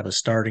 and you kind of a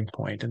starting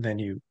point, and then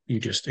you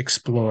just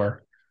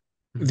explore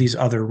Mhm. these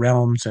other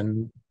realms,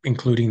 and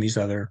including these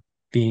other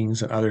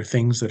beings and other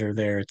things that are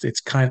there.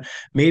 It's kind of,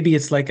 maybe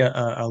it's like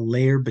a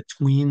layer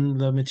between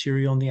the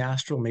material and the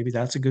astral. Maybe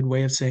that's a good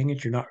way of saying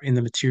it. You're not in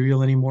the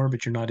material anymore,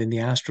 but you're not in the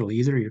astral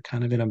either. You're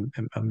kind of in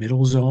a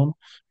middle zone,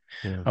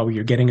 Yeah. where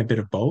you're getting a bit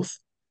of both.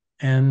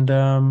 And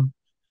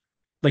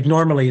like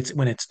normally, it's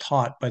when it's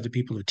taught by the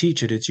people who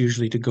teach it, it's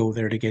usually to go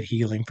there to get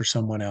healing for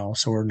someone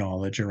else, or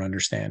knowledge or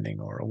understanding,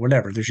 or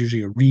whatever. There's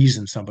usually a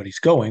reason somebody's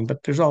going,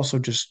 but there's also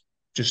just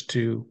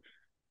to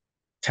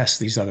test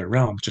these other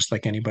realms, just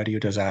like anybody who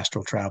does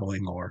astral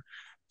traveling or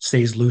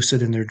stays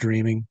lucid in their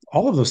dreaming.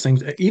 All of those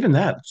things, even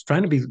that, it's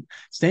trying to be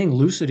staying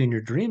lucid in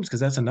your dreams,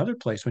 because that's another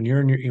place. When you're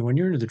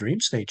in the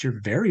dream state, you're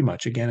very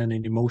much again in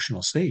an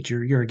emotional state.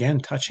 You're again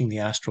touching the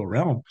astral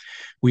realm.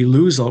 We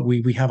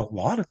have a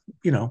lot of,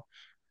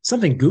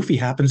 something goofy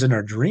happens in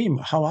our dream.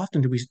 How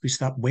often do we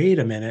stop? Wait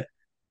a minute,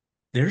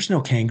 there's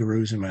no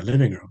kangaroos in my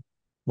living room.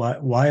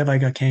 Why have I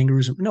got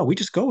kangaroos? No, we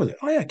just go with it.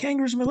 Oh yeah,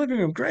 kangaroos in my living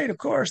room. Great, of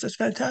course. That's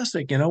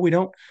fantastic. We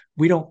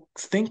don't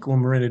think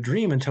when we're in a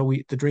dream until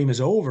the dream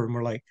is over, and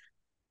we're like,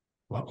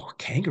 well,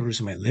 kangaroos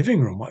in my living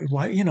room.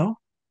 Why?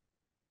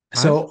 I've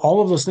So all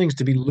of those things,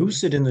 to be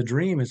lucid in the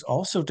dream is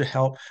also to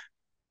help.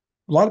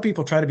 A lot of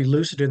people try to be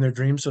lucid in their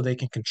dream so they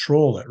can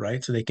control it,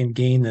 right? So they can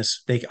gain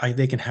this, they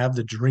can have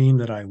the dream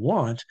that I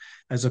want,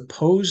 as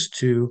opposed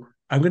to,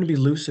 I'm going to be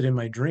lucid in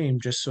my dream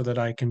just so that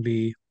I can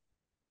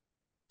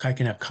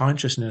have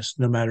consciousness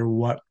no matter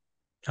what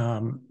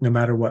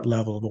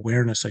level of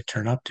awareness I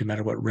turn up to, no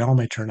matter what realm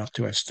I turn up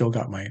to, I've still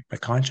got my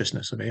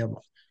consciousness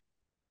available.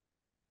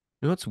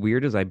 You know what's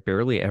weird is I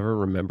barely ever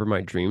remember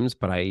my dreams,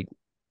 but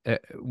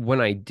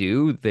when I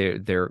do,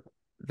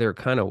 they're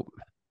kind of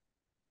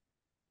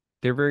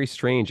they're very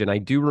strange, and I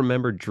do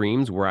remember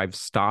dreams where I've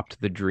stopped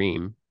the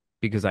dream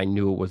because I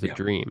knew it was a Yeah,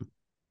 dream.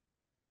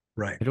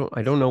 right.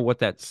 I don't know what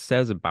that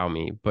says about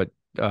me, but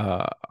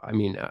I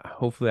mean,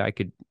 hopefully I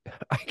could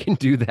I can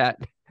do that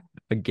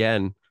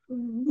again.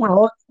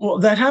 Well,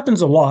 that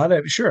happens a lot.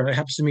 Sure, it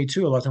happens to me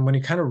too a lot. And when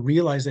you kind of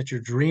realize that you're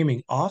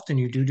dreaming, often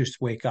you do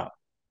just wake up.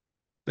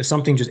 But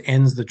something just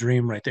ends the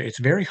dream right there. It's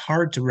very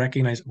hard to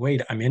recognize,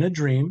 wait, I'm in a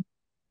dream,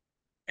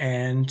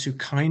 and to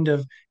kind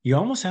of, you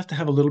almost have to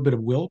have a little bit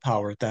of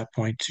willpower at that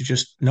point to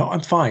just, no,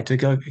 I'm fine. To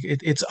go,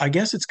 it's, I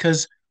guess it's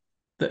because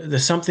the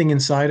something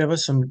inside of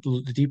us,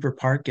 the deeper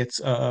part gets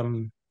a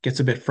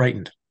bit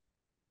frightened.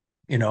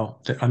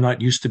 That I'm not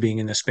used to being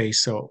in this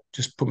space, so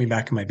just put me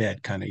back in my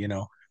bed, kind of.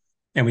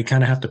 And we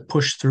kind of have to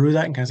push through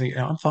that and kind of say,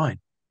 yeah, I'm fine.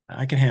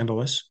 I can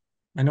handle this.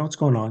 I know what's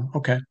going on.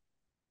 Okay.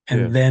 Yeah,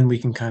 And then we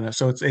can kind of,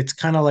 so it's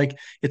kind of like,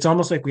 it's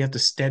almost like we have to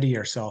steady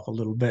ourselves a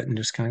little bit and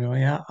just kind of go,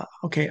 yeah,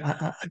 okay,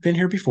 I've been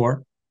here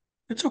before.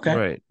 It's okay.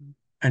 right.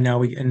 And now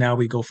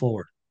we go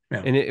forward.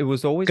 Yeah. And it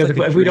was always Because like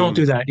if, a if we don't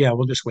do dream. that, yeah,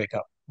 we'll just wake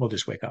up. We'll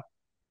just wake up.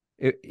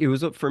 It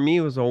was for me,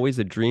 it was always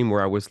a dream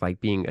where I was like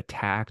being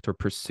attacked or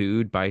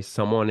pursued by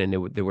someone,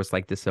 and there was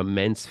like this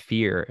immense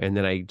fear, and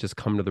then I just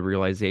come to the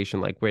realization,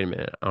 like, wait a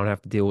minute, I don't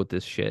have to deal with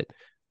this shit,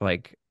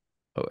 like,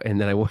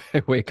 and then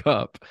I wake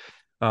up.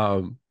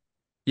 Um,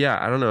 yeah,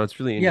 I don't know, it's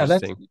really Yeah,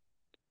 interesting.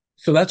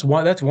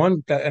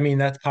 I mean,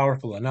 that's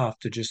powerful enough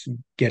to just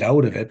get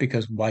out of it,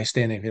 because why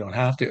stand if you don't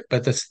have to?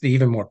 But that's the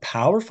even more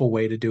powerful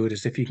way to do it,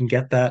 is if you can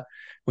get that.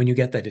 When you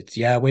get that, it's,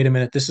 yeah, wait a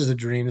minute, this is a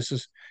dream. This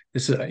is,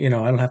 I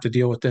don't have to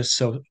deal with this.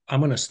 So I'm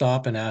going to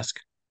stop and ask,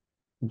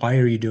 why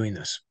are you doing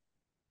this?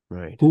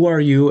 Right. Who are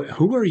you,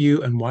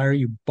 and why are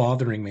you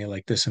bothering me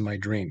like this in my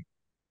dream?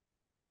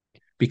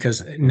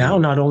 Because now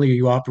Mm, not only are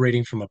you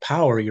operating from a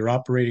power, you're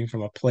operating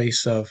from a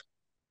place of,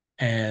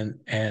 and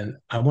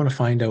I want to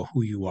find out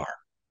who you are,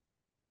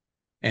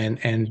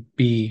 and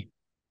be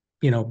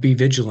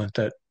vigilant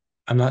that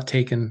I'm not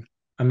taking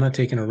I'm not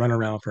taking a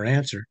runaround for an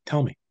answer.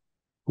 Tell me,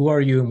 who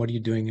are you and what are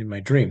you doing in my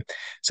dream?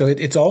 So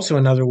it's also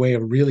another way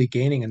of really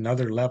gaining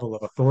another level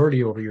of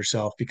authority over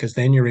yourself, because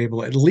then you're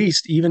able, at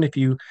least, even if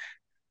you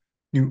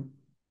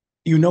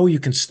you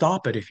can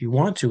stop it if you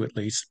want to, at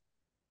least,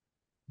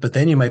 but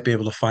then you might be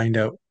able to find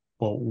out,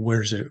 well,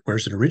 where's it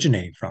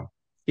originating from?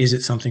 Is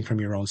it something from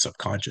your own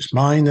subconscious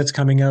mind that's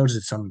coming out? Is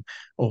it some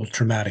old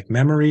traumatic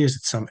memory? Is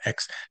it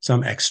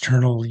some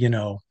external,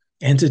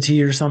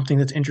 entity or something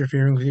that's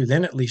interfering with you?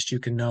 Then at least you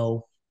can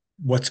know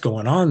what's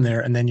going on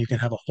there, and then you can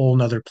have a whole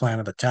nother plan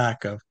of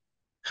attack of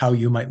how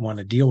you might want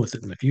to deal with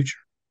it in the future.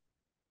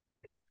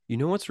 You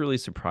know what's really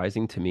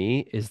surprising to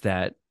me is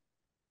that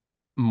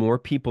more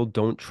people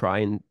don't try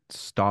and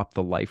stop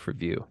the life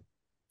review.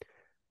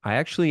 I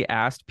actually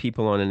asked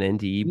people on an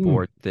NDE Mm,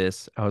 board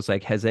this. I was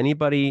like, has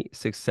anybody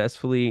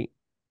successfully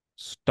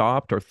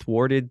stopped or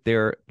thwarted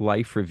their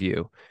life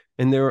review?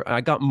 And there,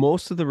 I got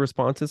most of the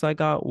responses I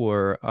got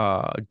were,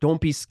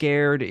 don't be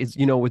scared. It's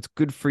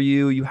good for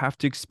you. You have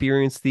to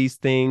experience these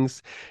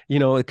things,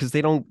 because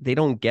they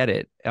don't get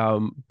it.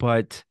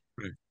 But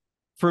right,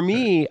 for right.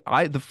 me,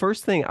 the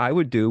first thing I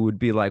would do would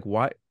be like,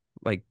 why,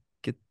 like,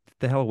 get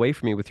the hell away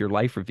from me with your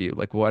life review.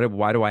 Like, why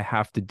do I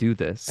have to do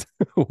this?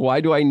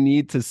 Why do I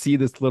need to see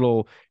this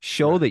little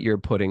show Right. that you're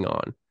putting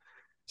on?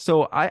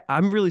 So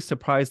I'm really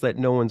surprised that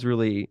no one's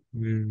really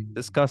Mm.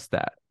 discussed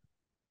that.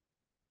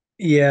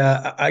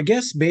 Yeah, I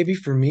guess maybe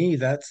for me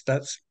that's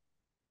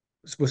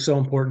was so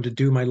important to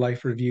do my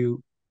life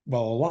review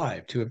while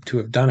alive, to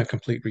have done a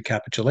complete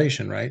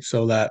recapitulation, right?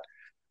 So that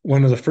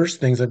one of the first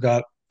things I've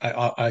got,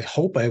 I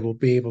hope I will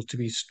be able to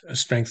be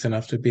strength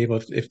enough to be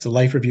able, if the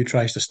life review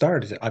tries to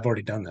start, is I've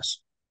already done this,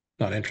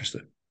 not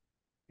interested.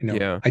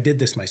 Yeah. I did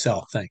this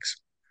myself, thanks.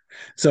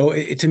 So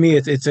to me,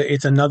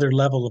 it's another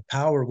level of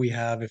power we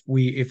have if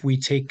we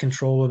take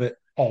control of it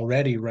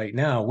already right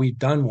now. We've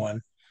done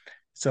one,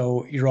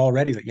 so you're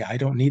already like, yeah, I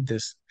don't need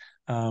this.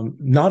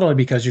 Not only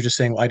because you're just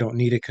saying, well, I don't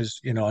need it because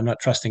I'm not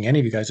trusting any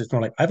of you guys. It's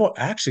more like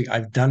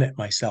I've done it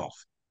myself.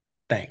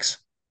 Thanks.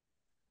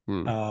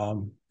 Hmm.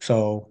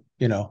 So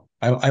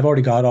I've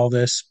already got all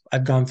this.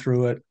 I've gone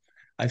through it.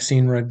 I've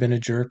seen where I've been a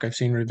jerk. I've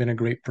seen where I've been a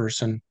great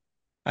person.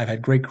 I've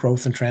had great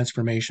growth and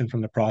transformation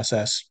from the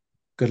process.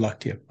 Good luck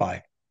to you.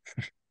 Bye.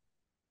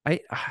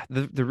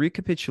 The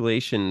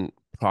recapitulation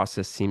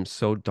process seems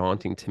so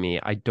daunting to me.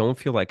 I don't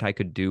feel like I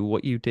could do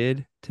what you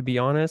did, to be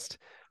honest.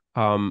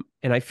 And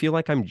I feel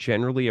like I'm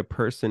generally a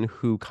person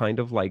who kind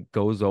of like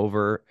goes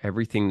over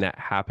everything that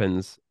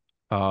happens,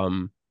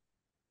 um,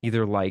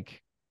 either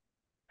like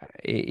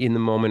in the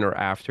moment or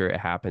after it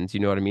happens.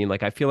 You know what I mean?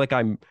 Like I feel like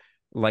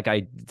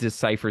I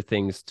decipher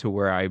things to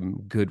where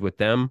I'm good with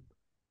them.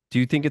 Do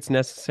you think it's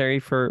necessary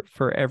for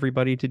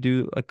everybody to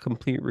do a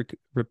complete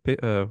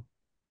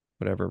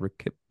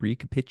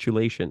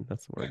recapitulation?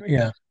 That's the word.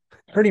 Yeah,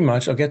 pretty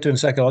much. I'll get to it in a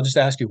second. I'll just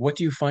ask you, what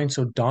do you find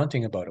so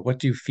daunting about it? What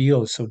do you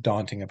feel is so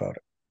daunting about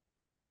it?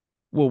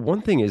 Well,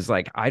 one thing is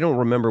like I don't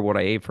remember what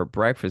I ate for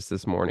breakfast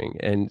this morning,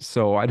 and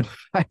so I don't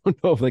I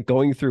don't know if like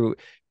going through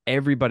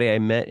everybody I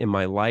met in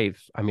my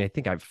life. I mean, I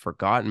think I've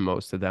forgotten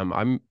most of them.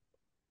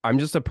 I'm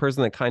just a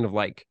person that kind of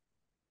like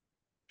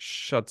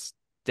shuts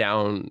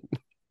down,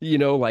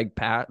 like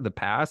the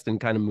past and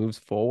kind of moves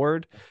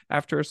forward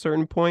after a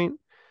certain point.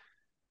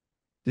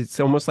 It's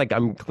almost like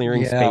I'm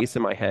clearing Yeah, space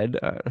in my head.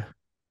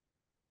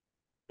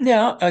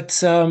 yeah.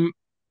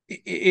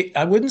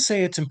 I wouldn't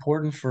say it's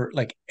important for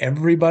like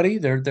everybody.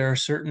 There are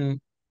certain,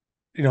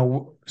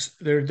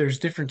 there's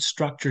different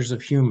structures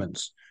of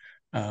humans.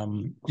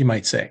 You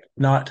might say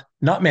not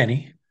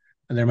many,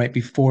 and there might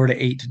be 4 to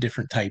 8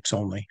 different types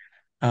only.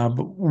 But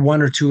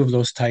one or two of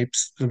those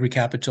types, the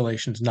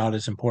recapitulation is not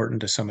as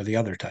important as some of the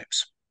other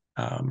types.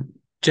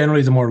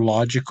 Generally, the more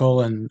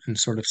logical and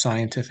sort of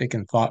scientific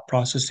and thought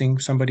processing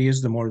somebody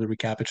is, the more the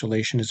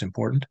recapitulation is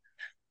important.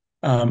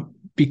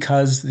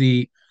 Because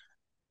the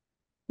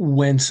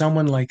when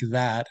someone like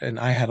that, and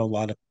I had a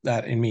lot of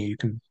that in me, you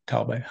can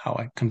tell by how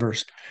I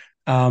converse.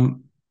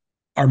 Um,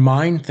 our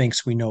mind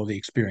thinks we know the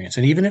experience.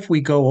 And even if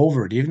we go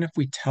over it, even if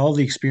we tell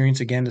the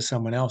experience again to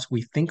someone else,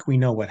 we think we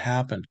know what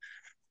happened.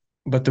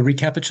 But the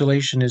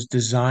recapitulation is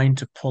designed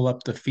to pull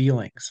up the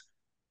feelings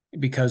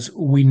because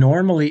we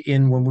normally,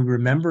 when we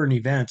remember an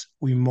event,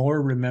 we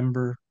more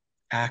remember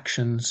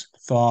actions,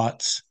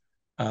 thoughts,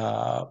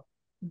 uh,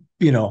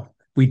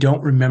 we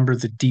don't remember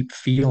the deep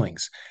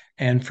feelings.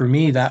 And for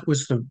me, that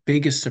was the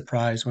biggest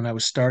surprise when I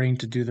was starting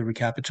to do the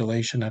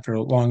recapitulation after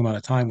a long amount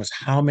of time was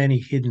how many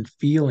hidden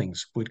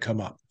feelings would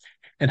come up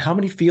and how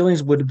many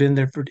feelings would have been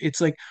there for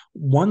it's like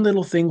one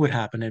little thing would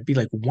happen. It'd be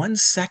like 1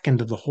 second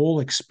of the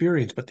whole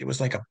experience, but it was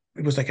like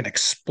an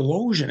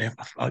explosion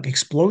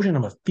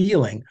of a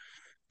feeling,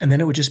 and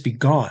then it would just be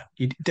gone.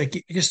 You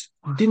just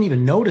didn't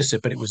even notice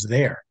it, but it was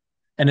there.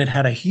 And it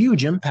had a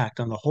huge impact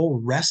on the whole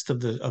rest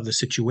of the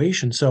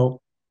situation.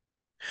 So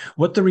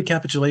what the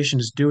recapitulation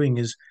is doing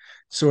is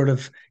sort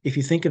of, if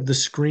you think of the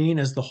screen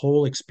as the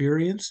whole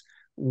experience,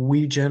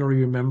 we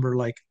generally remember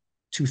like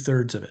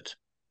 2/3 of it.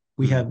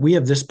 we Hmm. have we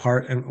have this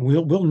part and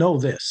we'll know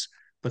this,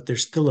 but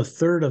there's still a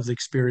third of the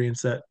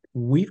experience that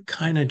we've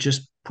kind of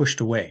just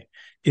pushed away.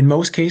 In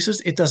most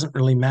cases it doesn't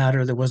really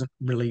matter. There wasn't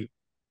really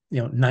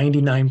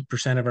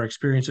 99% of our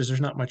experiences, there's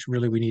not much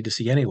really we need to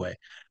see anyway.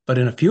 But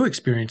in a few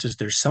experiences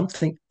there's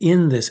something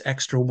in this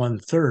extra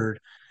 1/3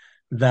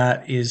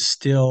 that is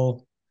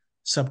still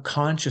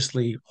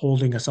subconsciously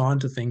holding us on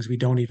to things we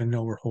don't even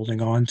know we're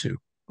holding on to,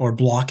 or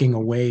blocking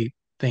away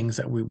things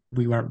that we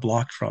weren't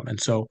blocked from. And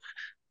so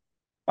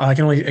I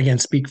can only again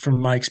speak from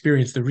my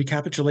experience. The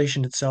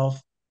recapitulation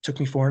itself took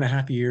me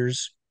 4.5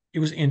 years. it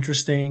was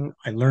interesting.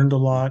 I learned a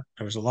lot.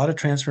 There was a lot of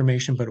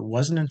transformation, but it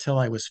wasn't until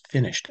I was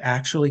finished,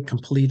 actually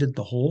completed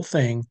the whole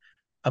thing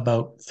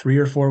about 3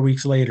 or 4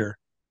 weeks later,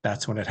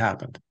 that's when it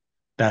happened.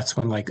 That's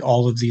when like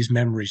all of these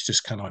memories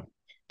just kind of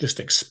just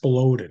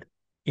exploded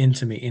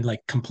into me in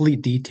like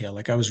complete detail.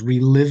 Like I was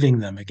reliving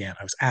them again.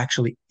 I was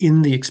actually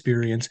in the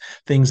experience,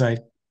 things I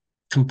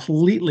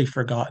completely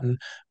forgotten,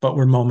 but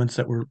were moments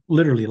that were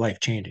literally life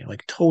changing,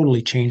 like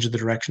totally changed the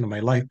direction of my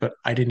life, but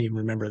I didn't even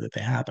remember that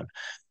they happened.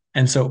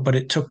 And so, but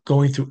it took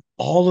going through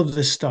all of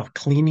this stuff,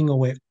 cleaning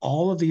away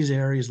all of these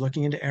areas,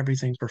 looking into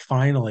everything for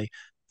finally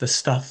the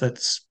stuff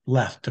that's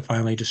left to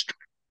finally just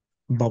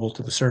bubble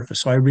to the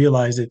surface. So I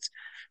realized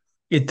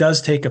it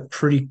does take a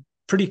pretty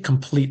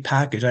complete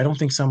package. I don't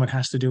think someone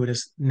has to do it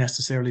as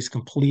necessarily as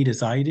complete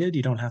as I did.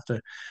 You don't have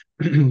to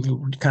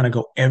kind of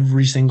go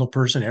every single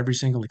person, every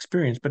single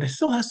experience, but it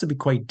still has to be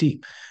quite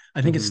deep.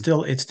 I think Hmm. it's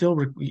still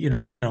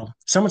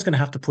someone's going to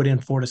have to put in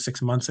 4 to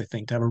 6 months, I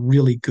think, to have a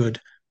really good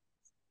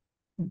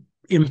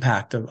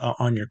impact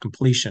on your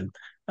completion.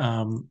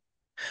 Um,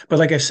 but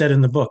like I said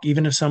in the book,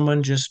 even if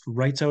someone just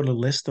writes out a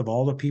list of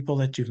all the people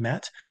that you've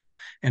met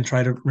and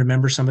try to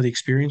remember some of the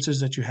experiences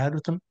that you had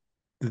with them,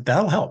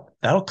 that'll help.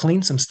 That'll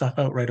clean some stuff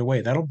out right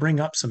away. That'll bring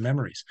up some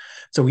memories.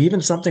 So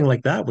even something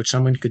like that, which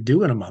someone could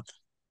do in a month,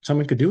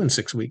 someone could do in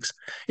 6 weeks,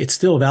 it's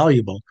still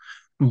valuable,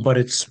 but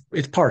it's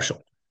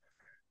partial.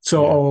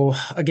 Yeah. So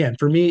again,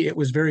 for me, it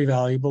was very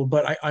valuable,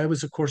 but I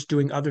was of course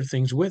doing other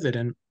things with it,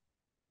 and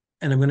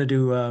I'm going to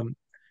do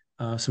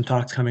some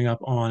talks coming up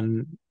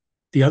on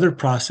the other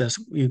process.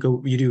 You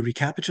do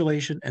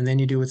recapitulation, and then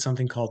you do with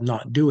something called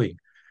not doing,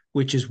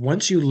 which is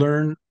once you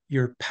learn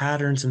your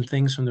patterns and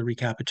things from the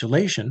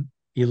recapitulation,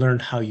 you learn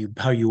how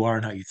you are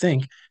and how you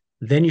think.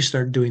 Then you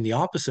start doing the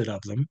opposite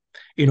of them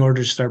in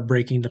order to start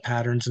breaking the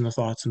patterns and the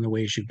thoughts and the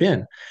ways you've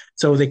been.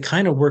 So they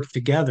kind of work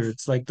together.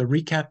 It's like the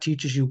recap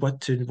teaches you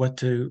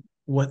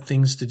what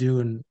things to do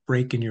and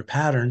break in your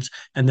patterns,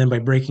 and then by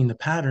breaking the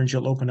patterns,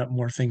 you'll open up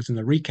more things in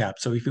the recap.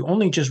 So if you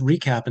only just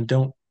recap and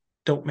don't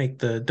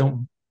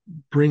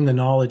bring the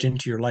knowledge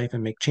into your life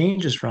and make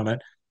changes from it,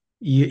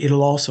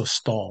 it'll also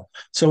stall.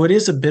 So it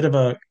is a bit of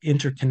a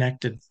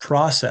interconnected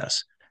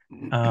process,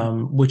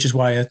 which is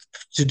why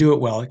to do it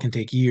well, it can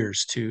take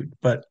years to.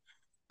 But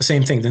the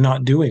same thing, the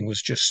not doing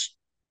was just,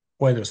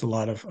 boy, there's a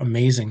lot of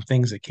amazing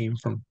things that came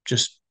from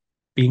just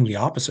being the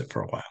opposite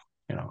for a while.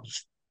 You know,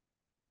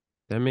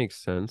 That makes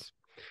sense.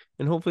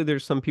 And hopefully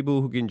there's some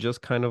people who can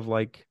just kind of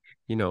like,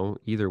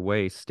 either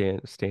way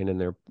stand in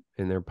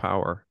their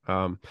power.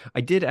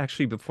 I did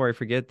actually, before I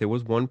forget, there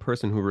was one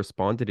person who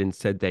responded and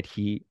said that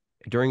he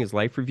during his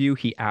life review,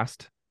 he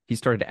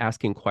started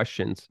asking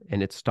questions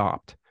and it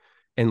stopped.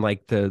 And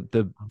like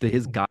the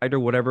his guide or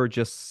whatever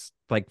just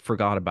like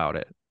forgot about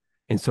it.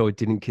 And so it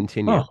didn't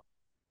continue. oh,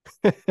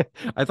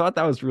 I thought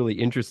that was really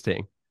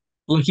interesting.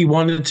 like he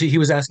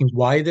was asking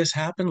why this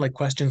happened, like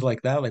questions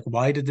like that, like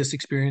why did this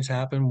experience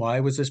happen? Why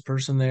was this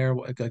person there?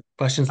 Like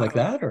questions like Um,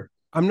 that, or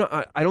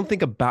I don't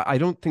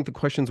think the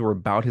questions were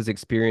about his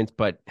experience,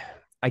 but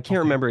I can't okay.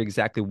 remember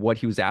exactly what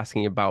he was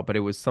asking about, but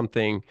it was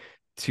something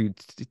to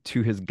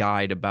his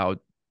guide about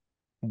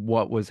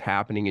what was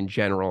happening in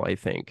general, I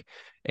think.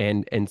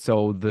 And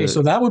so Okay, the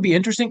so that would be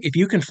interesting if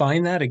you can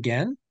find that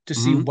again to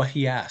see Mhm. what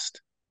he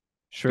asked,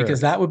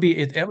 because Sure. that would be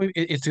it.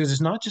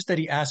 It's not just that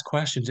he asked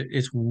questions;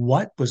 it's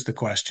what was the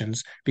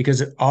questions,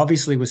 because it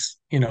obviously was.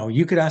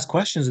 You could ask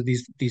questions of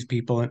these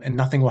people, and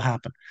nothing will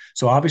happen.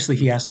 So obviously, Mhm.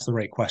 he asked the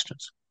right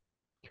questions.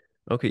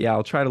 Okay, yeah,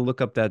 I'll try to look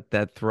up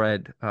that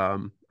thread.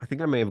 I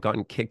think I may have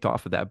gotten kicked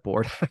off of that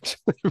board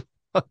actually.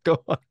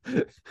 Go on.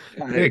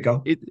 Yeah, there you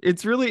go.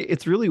 It's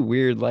really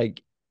weird.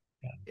 Like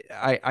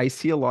I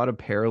see a lot of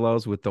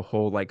parallels with the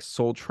whole like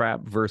soul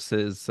trap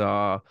versus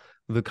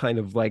the kind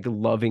of like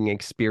loving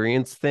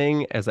experience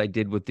thing as I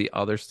did with the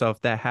other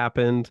stuff that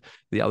happened,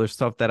 the other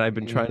stuff that I've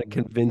been trying to Mm,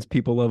 convince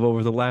people of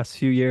over the last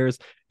few years.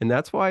 And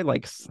that's why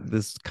like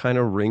this kind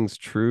of rings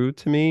true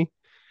to me,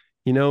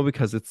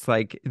 because it's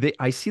like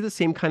I see the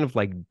same kind of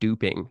like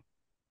duping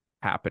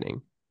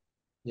happening.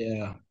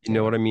 yeah, You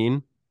know yeah. what I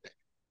mean?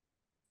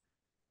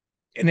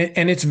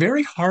 And it's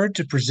very hard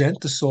to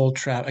present the soul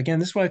trap. Again,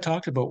 this is what I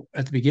talked about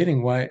at the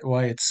beginning, why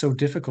it's so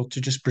difficult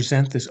to just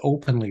present this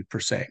openly per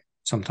se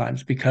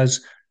sometimes,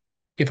 because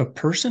if a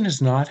person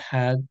has not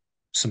had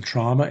some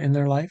trauma in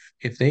their life,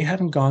 if they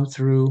haven't gone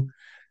through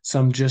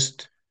some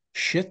just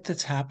shit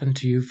that's happened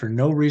to you for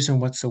no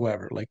reason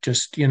whatsoever, like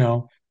just,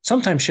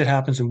 sometimes shit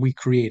happens and we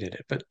created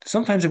it, but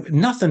sometimes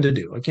nothing to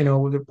do. Like,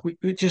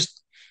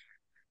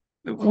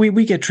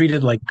 we get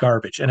treated like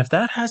garbage. And if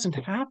that hasn't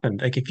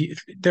happened, like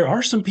if there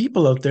are some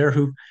people out there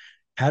who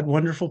had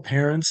wonderful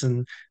parents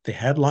and they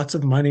had lots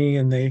of money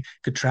and they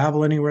could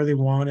travel anywhere they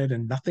wanted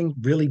and nothing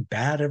really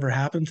bad ever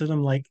happened to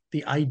them, like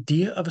the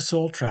idea of a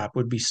soul trap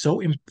would be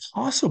so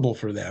impossible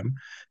for them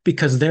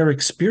because their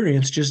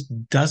experience just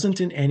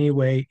doesn't in any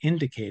way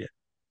indicate it.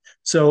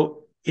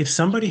 So if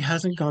somebody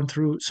hasn't gone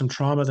through some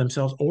trauma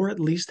themselves, or at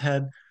least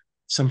had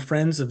some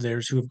friends of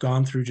theirs who have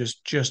gone through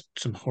just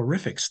some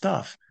horrific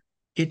stuff,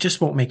 it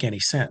just won't make any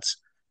sense.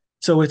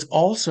 So it's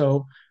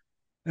also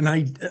And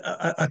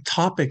a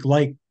topic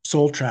like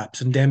soul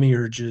traps and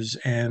demiurges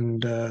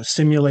and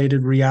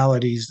simulated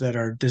realities that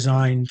are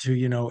designed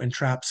to,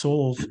 entrap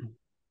souls,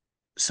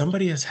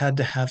 somebody has had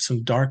to have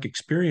some dark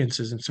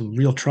experiences and some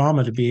real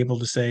trauma to be able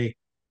to say,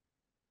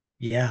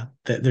 yeah,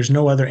 there's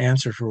no other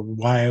answer for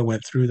why I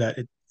went through that.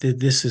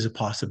 This is a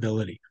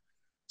possibility.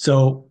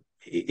 So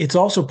it's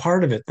also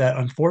part of it that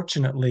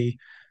unfortunately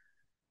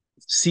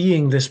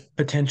seeing this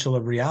potential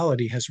of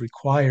reality has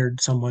required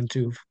someone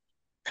to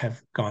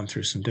have gone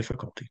through some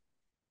difficulty.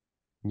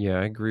 Yeah,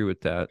 I agree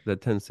with that.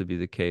 That tends to be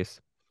the case.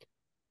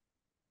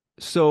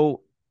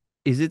 So,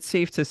 is it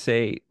safe to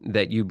say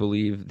that you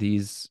believe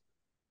these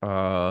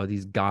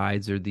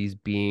guides or these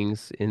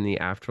beings in the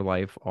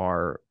afterlife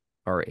are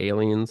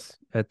aliens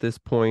at this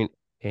point?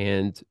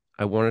 And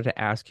I wanted to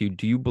ask you,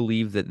 do you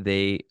believe that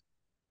they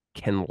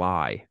can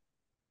lie?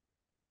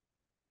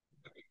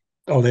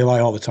 Oh, they lie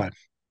all the time,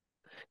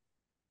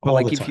 But all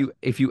like the time.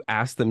 if you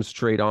ask them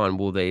straight on,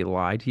 will they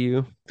lie to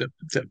you?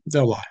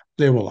 They'll lie.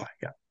 They will lie.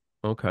 Yeah.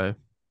 Okay.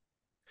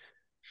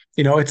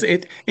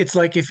 It's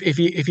like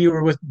if you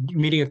were with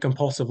meeting a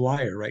compulsive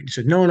liar, right? You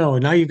said, no, no,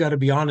 now you got to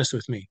be honest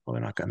with me. Well,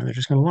 they're not gonna, they're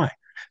just gonna lie.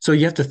 So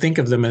you have to think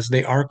of them as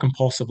they are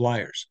compulsive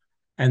liars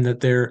and that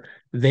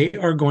they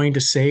are going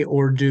to say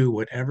or do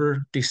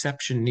whatever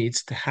deception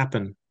needs to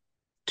happen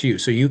to you.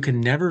 So you can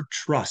never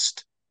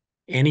trust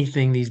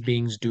anything these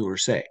beings do or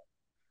say.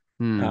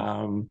 Hmm.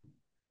 Um,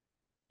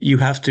 you'll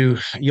have to,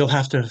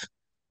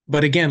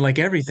 but again, like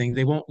everything,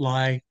 they won't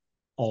lie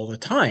all the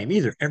time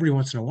either. Every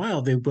once in a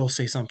while, they will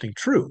say something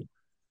true,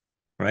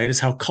 right? Is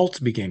how cults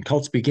begin.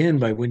 Cults begin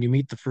by when you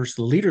meet the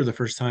leader the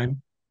first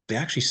time, they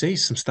actually say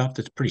some stuff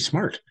that's pretty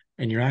smart.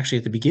 And you're actually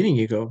at the beginning,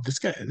 you go, this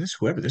guy, this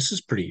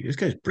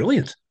guy's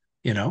brilliant.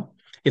 You know,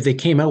 if they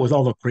came out with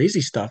all the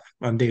crazy stuff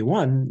on day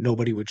one,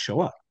 nobody would show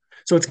up.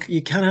 So it's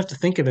you kind of have to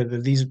think of it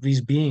that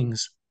these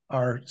beings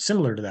are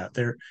similar to that.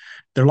 They're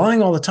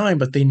lying all the time,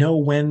 but they know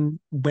when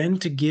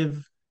to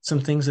give some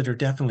things that are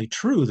definitely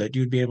true that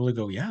you'd be able to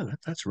go, yeah,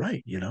 that's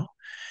right, you know.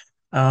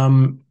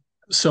 Um,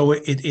 so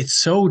it's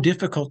so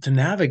difficult to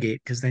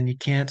navigate because then you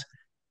can't.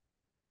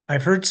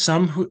 I've heard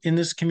some who in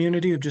this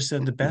community who just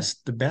said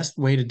the best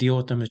way to deal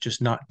with them is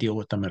just not deal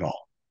with them at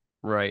all.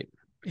 Right.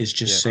 Is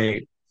just Yeah.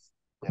 say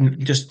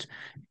just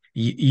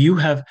you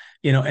have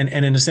and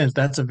in a sense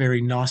that's a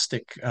very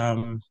Gnostic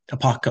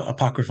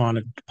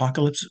apocryphon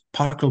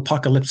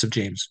apocalypse of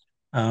James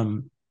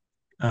um,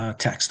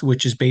 text,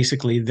 which is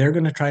basically they're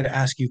going to try to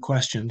ask you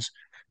questions,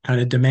 kind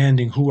of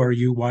demanding who are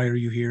you, why are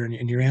you here,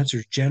 and your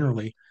answers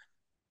generally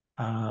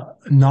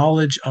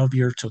knowledge of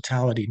your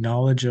totality,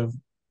 knowledge of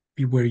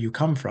where you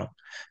come from.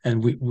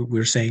 And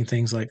we're saying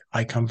things like,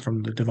 I come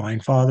from the divine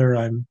father.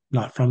 I'm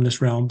not from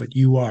this realm, but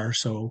you are.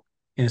 So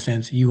in a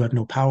sense, you have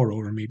no power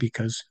over me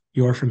because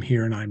you're from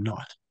here and I'm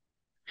not.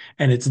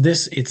 And it's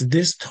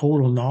this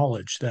total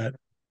knowledge that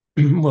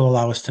will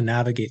allow us to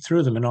navigate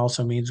through them and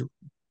also means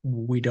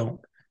we don't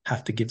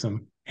have to give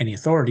them any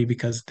authority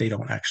because they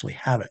don't actually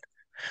have it.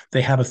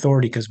 They have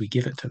authority because we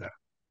give it to them.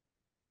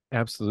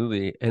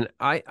 Absolutely. And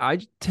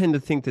I tend to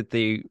think that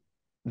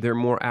they're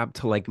more apt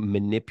to like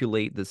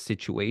manipulate the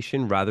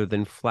situation rather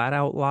than flat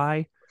out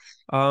lie.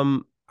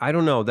 I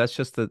don't know. That's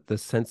just the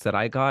sense that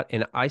I got.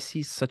 And I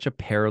see such a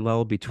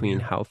parallel between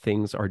Yeah. how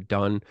things are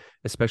done,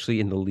 especially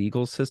in the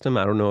legal system.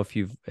 I don't know if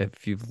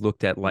you've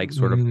looked at like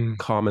sort of Mm,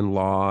 common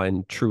law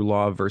and true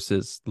law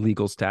versus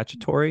legal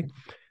statutory,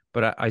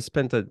 but I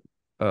spent a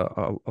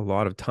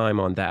lot of time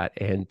on that.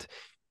 And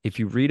if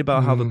you read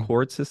about how the mm,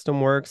 court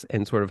system works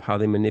and sort of how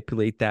they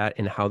manipulate that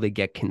and how they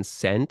get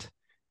consent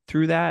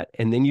through that,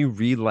 and then you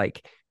read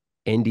like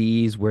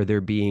NDEs where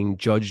they're being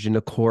judged in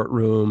a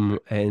courtroom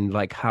and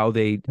like how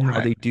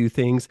right. they do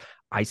things,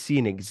 I see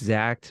an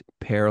exact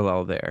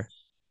parallel there.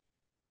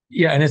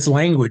 Yeah, and it's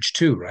language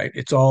too, right?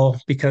 It's all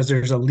because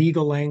there's a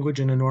legal language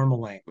and a normal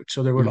language.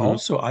 So there would Hmm.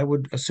 also, I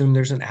would assume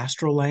there's an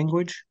astral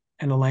language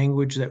and a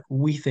language that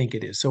we think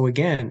it is. So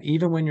again,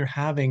 even when you're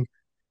having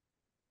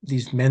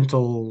these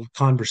mental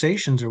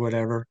conversations or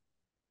whatever,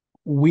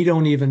 we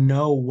don't even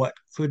know what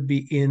could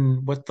be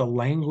in what the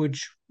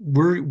language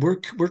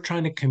we're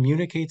trying to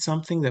communicate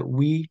something that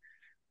we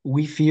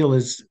feel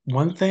is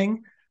one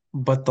thing,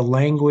 but the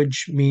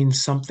language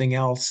means something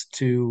else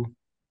to,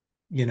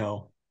 you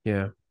know,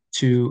 Yeah.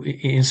 to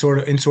in sort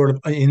of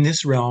in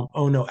this realm.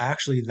 Oh no,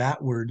 actually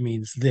that word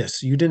means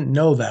this. You didn't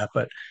know that,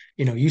 but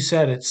you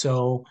said it.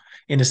 So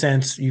in a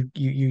sense, you've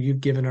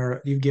given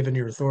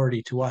your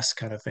authority to us,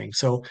 kind of thing.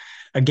 So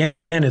again,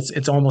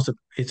 it's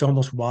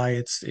almost why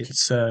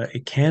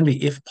it can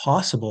be, if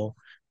possible,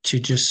 to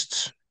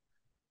just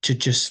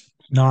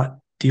not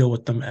deal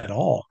with them at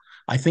all.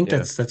 I think Yeah.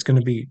 that's going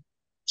to be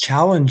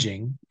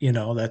challenging.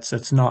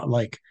 That's not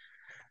like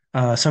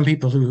some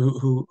people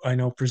who I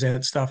know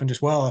present stuff and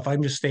just, well, if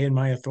I'm just stay in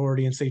my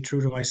authority and stay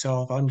true to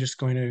myself, I'm just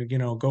going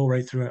to, go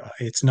right through it.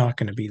 It's not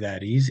going to be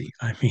that easy.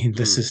 I mean,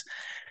 this Mm. is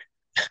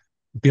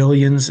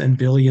billions and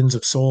billions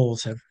of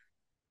souls have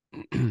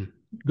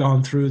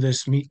gone through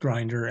this meat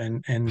grinder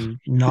and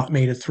not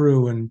made it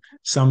through, and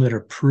some that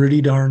are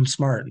pretty darn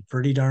smart and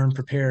pretty darn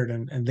prepared,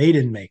 and they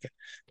didn't make it.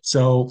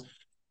 So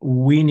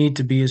we need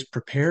to be as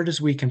prepared as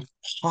we can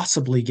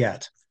possibly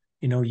get.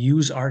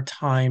 Use our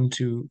time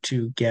to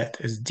get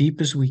as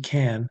deep as we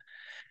can.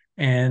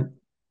 And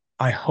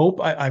I hope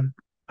I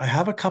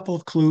have a couple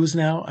of clues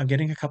now. I'm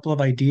getting a couple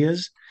of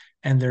ideas,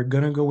 and they're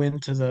going to go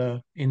into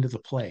the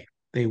play.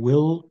 They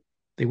will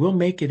they will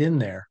make it in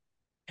there.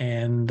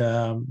 And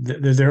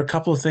there are a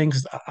couple of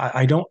things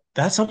I don't.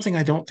 That's something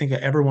I don't think I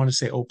ever want to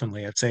say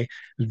openly. I'd say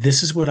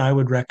this is what I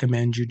would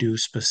recommend you do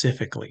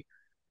specifically,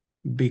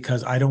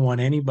 because I don't want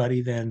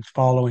anybody then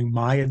following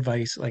my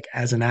advice like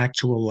as an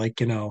actual,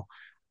 like,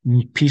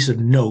 piece of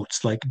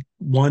notes, like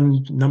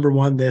number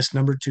one this,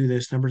 number two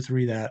this, number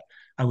three that.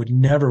 I would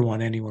never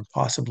want anyone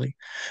possibly,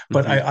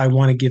 but I, Hmm. I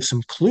want to give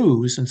some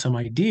clues and some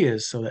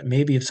ideas so that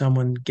maybe if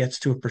someone gets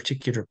to a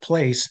particular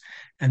place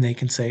and they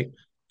can say,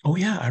 oh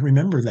yeah, I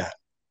remember that.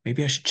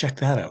 Maybe I should check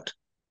that out.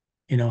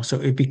 So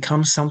it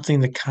becomes something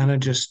that kind of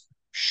just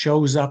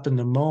shows up in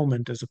the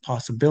moment as a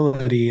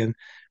possibility, and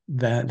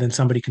that then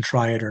somebody can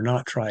try it or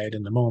not try it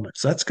in the moment.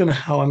 So that's gonna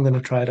how I'm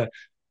gonna try to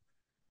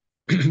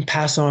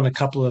pass on a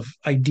couple of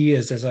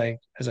ideas as I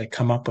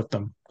come up with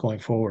them going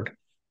forward.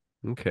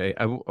 Okay,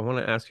 I want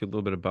to ask you a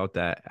little bit about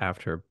that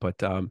after, but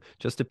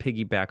just to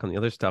piggyback on the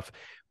other stuff,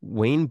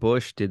 Wayne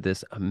Bush did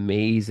this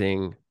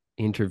amazing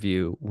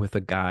interview with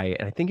a guy,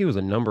 and I think it was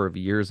a number of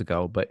years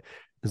ago, but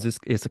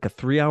it's like a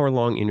 3 hour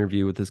long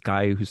interview with this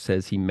guy who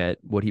says he met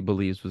what he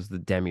believes was the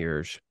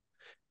demiurge.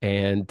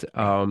 And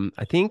Right.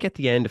 I think at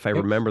the end, if I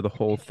Yep. remember the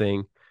whole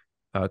thing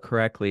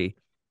correctly,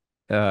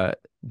 uh,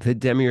 the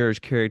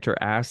demiurge character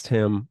asked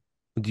him,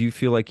 "Do you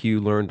feel like you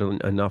learned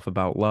enough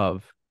about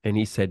love?" And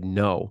he said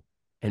no.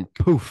 And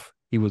poof,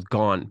 he was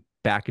gone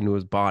back into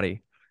his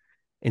body.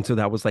 And so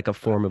that was like a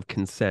form of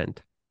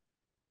consent.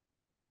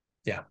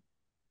 Yeah. I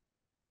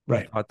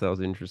Right. thought that was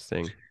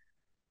interesting.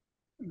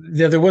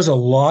 There was a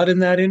lot in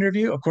that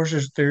interview. Of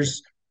course,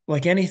 there's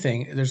like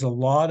anything. There's a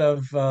lot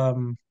of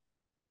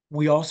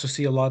we also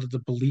see a lot of the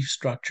belief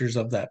structures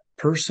of that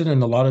person,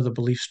 and a lot of the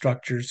belief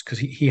structures, because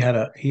he had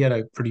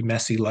a pretty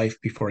messy life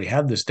before he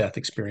had this death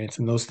experience,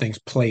 and those things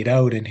played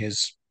out in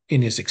his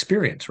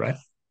experience, right?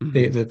 Hmm.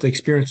 The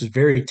experience was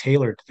very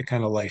tailored to the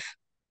kind of life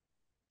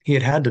he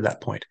had to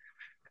that point.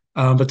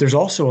 But there's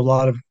also a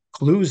lot of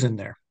clues in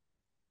there.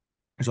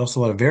 There's also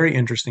a lot of very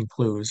interesting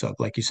clues of,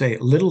 like you say,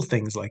 little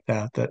things like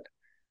that.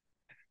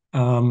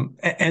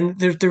 And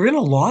they're in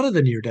a lot of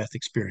the near death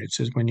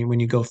experiences when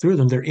you go through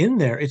them. They're in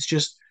there. It's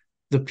just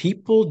the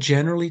people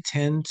generally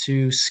tend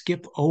to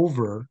skip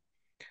over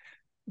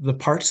the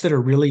parts that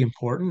are really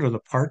important, or the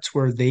parts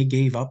where they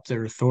gave up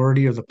their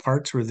authority, or the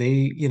parts where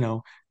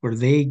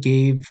they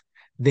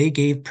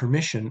gave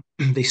permission.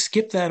 They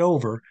skip that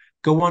over,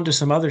 go on to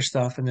some other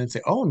stuff, and then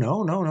say, oh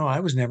no, no, no, I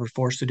was never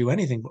forced to do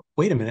anything. But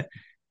wait a minute,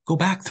 go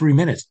back 3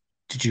 minutes.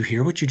 Did you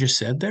hear what you just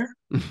said there?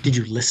 Did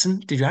you listen?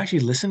 Did you actually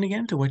listen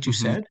again to what you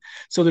Hmm. said?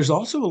 So there's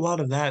also a lot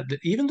of that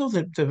even though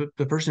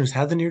the person who's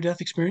had the near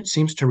death experience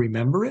seems to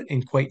remember it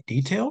in quite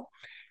detail,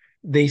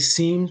 they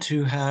seem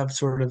to have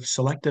sort of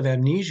selective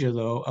amnesia,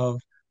 though,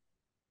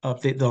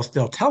 of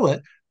they'll tell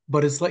it,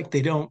 but it's like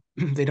they don't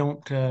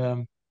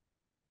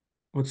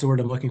what's the word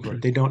I'm looking for?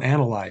 They don't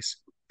analyze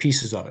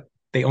pieces of it.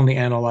 They only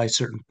analyze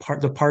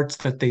the parts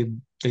that they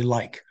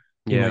like,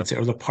 you Yeah. might say,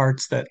 or the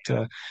parts that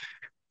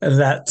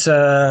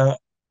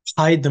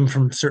hide them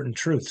from certain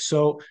truths.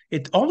 So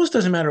it almost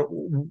doesn't matter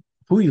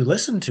who you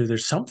listen to.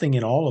 There's something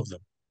in all of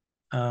them.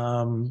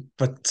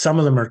 But some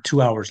of them are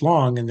 2 hours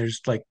long, and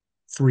there's like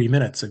 3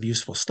 minutes of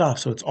useful stuff.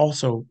 So it's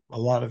also a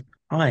lot of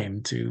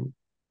time to,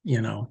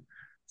 you know.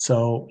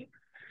 So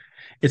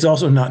it's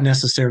also not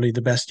necessarily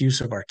the best use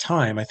of our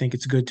time. I think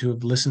it's good to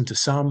have listened to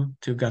some,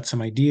 to have got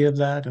some idea of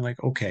that, and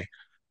like, okay,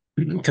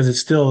 because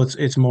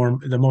it's more,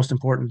 the most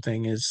important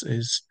thing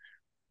is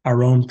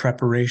our own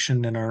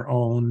preparation and our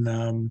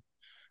own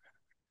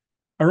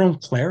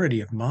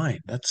clarity of mind.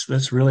 That's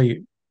a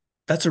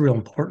real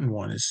important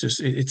one. It's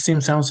just it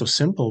seems sounds so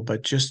simple,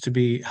 but just to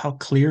be, how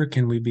clear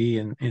can we be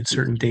in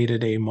certain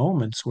day-to-day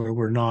moments where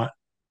we're not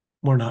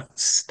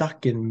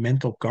stuck in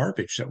mental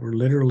garbage, that we're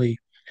literally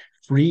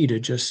free to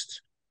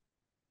just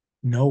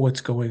know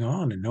what's going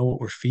on and know what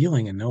we're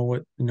feeling and know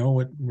what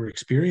we're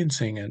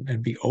experiencing,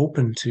 and be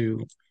open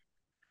to.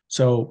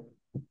 So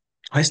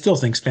I still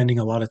think spending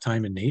a lot of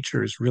time in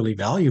nature is really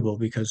valuable,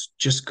 because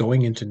just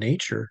going into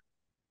nature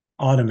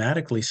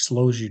automatically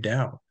slows you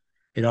down.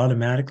 It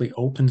automatically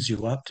opens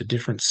you up to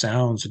different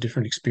sounds, to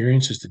different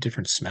experiences, to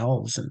different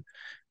smells,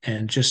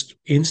 and just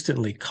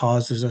instantly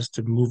causes us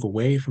to move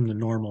away from the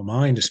normal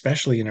mind,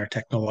 especially in our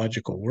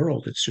technological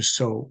world. It's just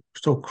so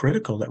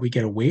critical that we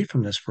get away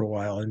from this for a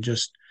while and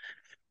just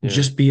Yeah.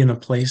 just be in a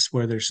place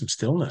where there's some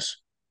stillness.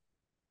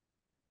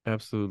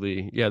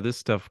 Absolutely. Yeah, this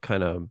stuff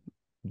kind of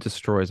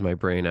destroys my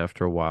brain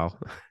after a while.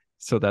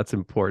 So that's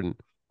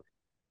important.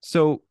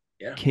 So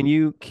Yeah. can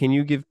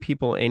you give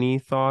people any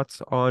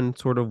thoughts on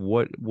sort of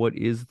what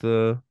is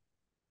the,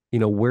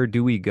 where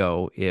do we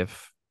go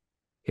if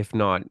if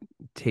not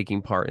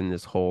taking part in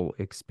this whole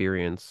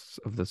experience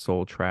of the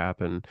soul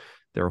trap and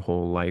their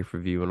whole life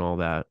review and all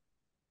that.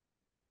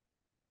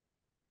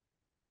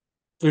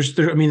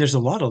 I mean, there's a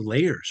lot of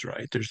layers,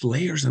 right? There's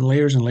layers and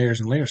layers and layers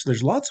and layers. So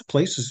there's lots of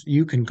places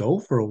you can go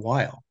for a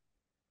while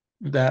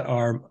that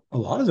are, a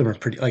lot of them are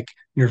pretty, like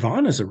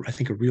Nirvana is, I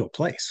think, a real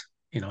place.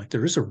 Like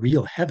there is a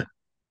real heaven.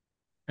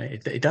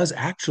 It does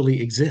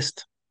actually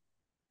exist.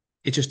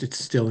 It's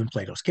still in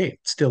Plato's cave.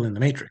 It's still in the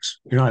Matrix.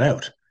 You're not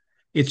out.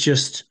 It's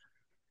just,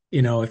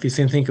 if you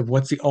think of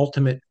what's the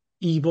ultimate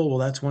evil, well,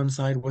 that's one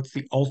side. What's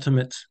the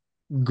ultimate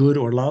good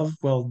or love?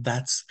 Well,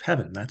 that's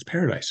heaven. That's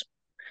paradise.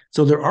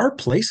 So there are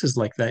places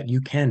like that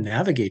you can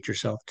navigate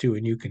yourself to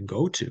and you can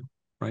go to,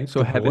 right? So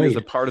The heaven is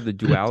a void. part of the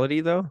duality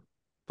though?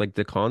 Like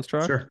the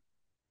construct? Sure,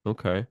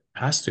 Okay,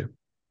 has to.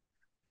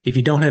 If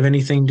you don't have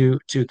anything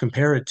to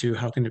compare it to,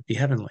 how can it be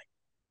heavenly?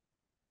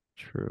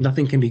 true.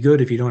 Nothing can be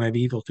good if you don't have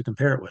evil to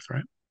compare it with,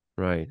 right?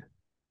 Right.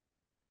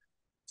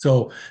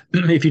 So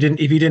if you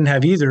didn't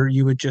have either,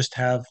 you would just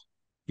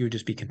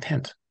be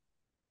content.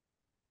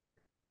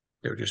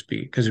 There would just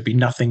be, because there'd be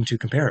nothing to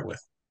compare it with.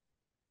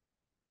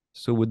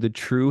 So would the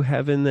true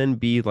heaven then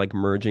be like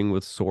merging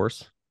with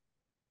source?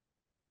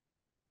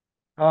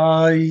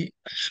 I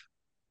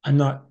I'm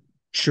not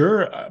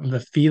sure. The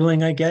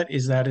feeling I get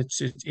is that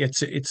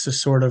it's a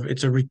sort of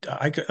it's a re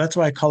that's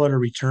why I call it a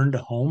return to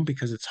home,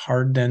 because it's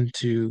hard then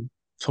to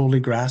totally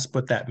grasp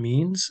what that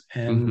means.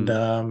 And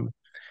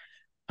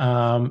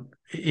Mm-hmm.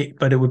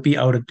 but it would be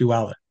out of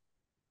duality.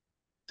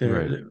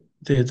 Right.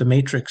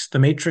 The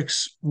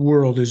Matrix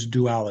world is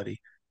duality,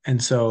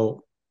 and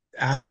so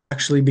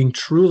actually being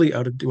truly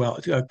out of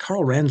duality.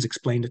 Carl Renz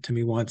explained it to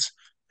me once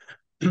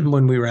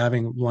when we were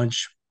having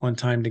lunch one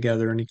time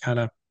together, and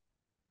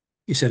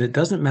he said it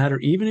doesn't matter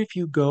even if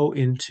you go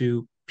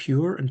into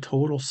pure and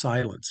total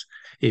silence.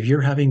 If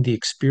you're having the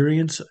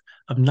experience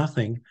of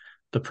nothing,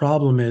 the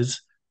problem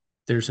is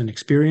there's an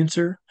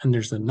experiencer and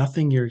there's the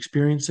nothing you're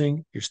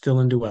experiencing. You're still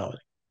in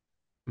duality,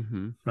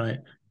 Mm-hmm. right?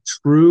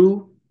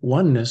 True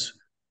oneness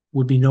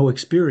would be no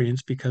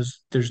experience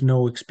because there's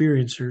no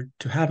experiencer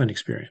to have an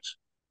experience.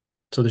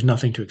 So there's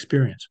nothing to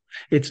experience.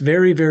 It's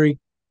very, very,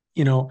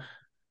 you know,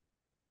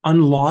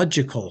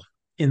 unlogical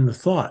in the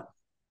thought.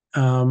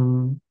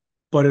 Um,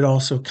 but it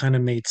also kind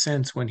of made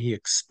sense when he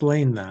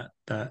explained that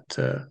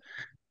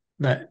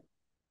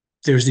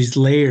there's these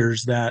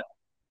layers that,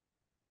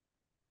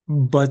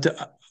 but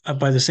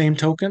by the same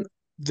token,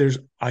 there's,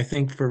 I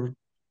think, for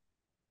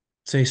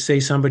say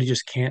somebody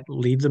just can't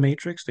leave the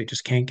matrix, they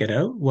just can't get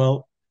out.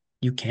 Well,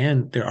 you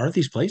can. There are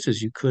these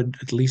places you could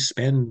at least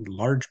spend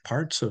large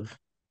parts of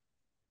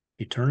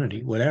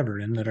eternity, whatever,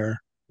 in that are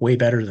way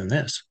better than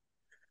this.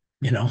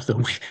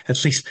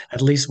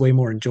 At least way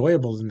more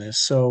enjoyable than this.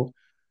 So,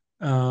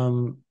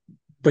 um,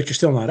 but you're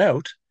still not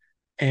out.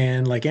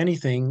 And like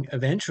anything,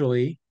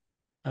 eventually,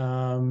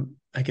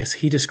 I guess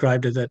he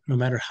described it that no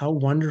matter how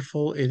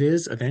wonderful it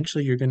is,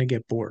 eventually you're going to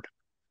get bored.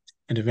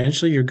 And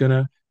eventually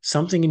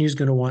something in you is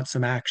going to want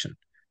some action.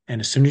 And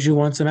as soon as you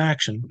want some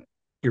action,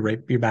 you're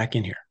back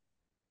in here,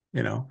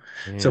 you know?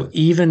 So Man.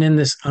 even in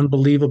this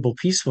unbelievable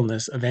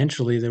peacefulness,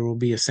 eventually there will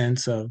be a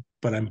sense of,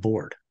 but I'm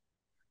bored.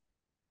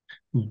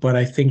 But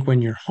I think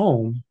when you're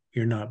home,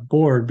 you're not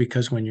bored,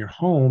 because when you're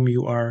home,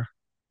 you're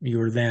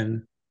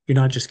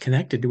not just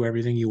connected to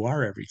everything, you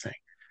are everything.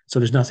 So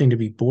there's nothing to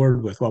be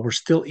bored with. While we're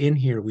still in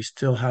here, we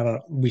still have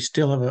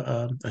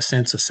a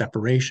sense of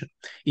separation.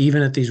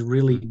 Even at these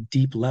really Mhm.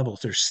 deep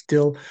levels,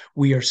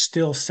 we are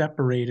still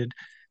separated.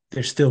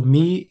 There's still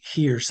me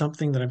here,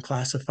 something that I'm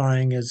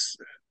classifying as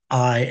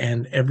I,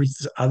 and every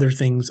other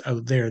things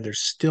out there. There's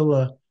still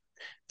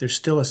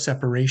a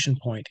separation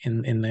point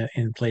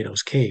in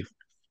Plato's cave.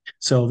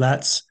 So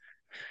that's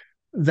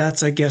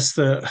I guess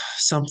the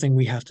something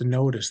we have to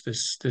notice,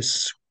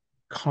 this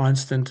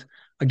constant.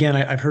 Again,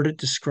 I've heard it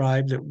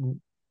described that,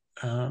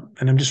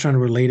 and I'm just trying to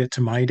relate it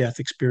to my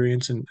death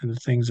experience and the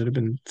things that have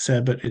been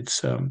said. But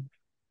it's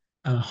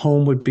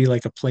home would be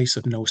like a place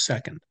of no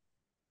second.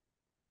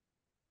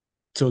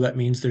 So that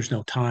means there's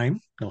no time,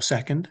 no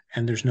second,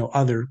 and there's no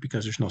other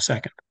because there's no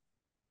second.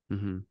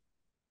 Mm-hmm.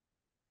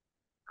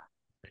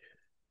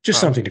 Just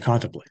something to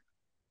contemplate.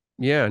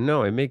 Yeah,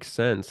 no, it makes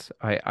sense.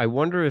 I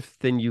wonder if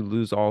then you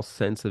lose all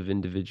sense of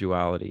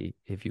individuality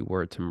if you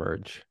were to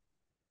merge.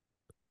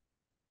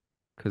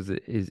 Because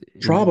it is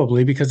in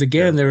Probably because yeah.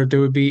 again, there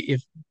would be,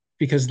 if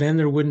because then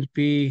there wouldn't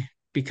be,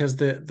 because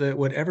the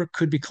whatever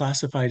could be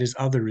classified as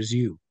other is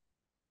you.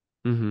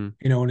 Mm-hmm.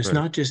 And it's Right.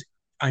 not just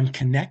I'm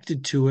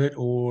connected to it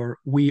or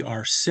we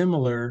are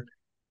similar.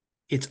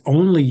 It's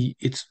only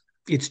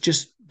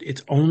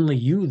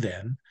you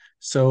then.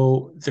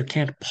 So there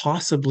can't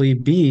possibly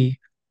be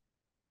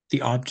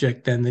the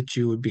object then that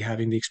you would be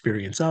having the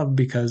experience of,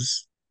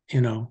 because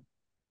you know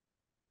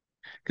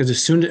because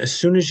as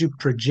soon as you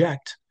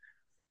project,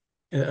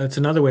 it's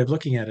another way of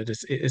looking at it.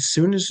 As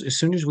soon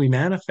as we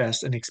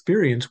manifest an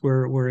experience,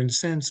 we're in a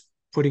sense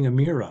putting a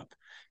mirror up,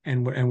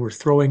 and we're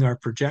throwing our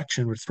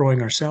projection, we're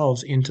throwing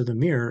ourselves into the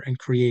mirror and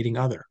creating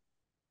other,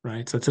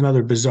 right? So it's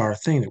another bizarre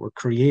thing that we're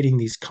creating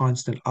these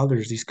constant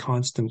others, these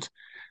constant.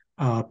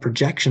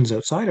 projections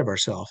outside of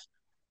ourselves,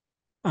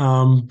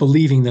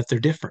 believing that they're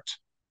different,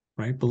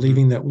 right? Mhm.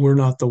 Believing that we're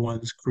not the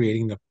ones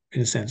creating the,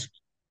 in a sense,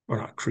 we're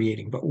not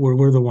creating, but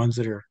we're the ones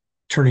that are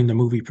turning the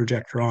movie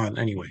projector on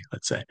anyway,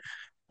 let's say.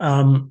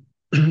 Um,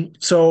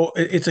 so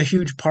it's a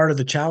huge part of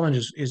the challenge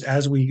is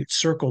as we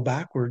circle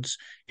backwards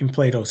in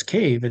Plato's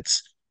cave,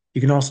 it's you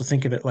can also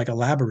think of it like a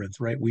labyrinth,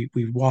 right? We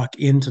walk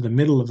into the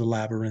middle of the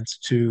labyrinth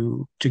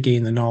to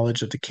gain the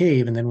knowledge of the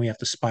cave, and then we have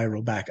to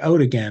spiral back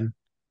out again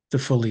to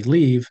fully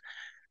leave.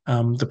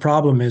 The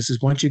problem is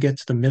once you get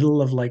to the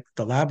middle of like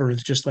the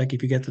labyrinth, just like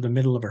if you get to the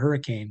middle of a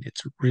hurricane,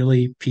 it's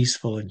really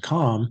peaceful and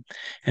calm.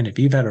 And if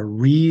you've had a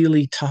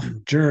really tough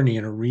journey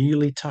and a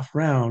really tough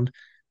round,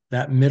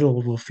 that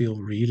middle will feel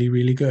really,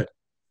 really good.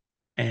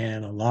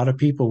 And a lot of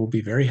people will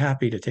be very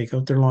happy to take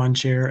out their lawn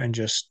chair and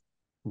just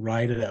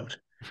ride it out.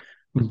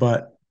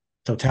 But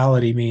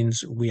totality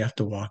means we have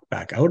to walk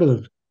back out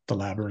of the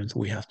labyrinth.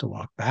 We have to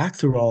walk back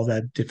through all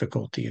that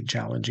difficulty and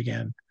challenge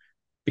again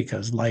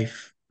because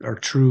life, our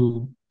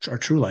true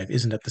life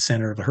isn't at the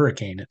center of a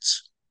hurricane.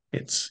 It's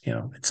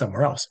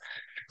somewhere else.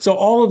 So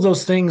all of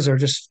those things are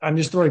just I'm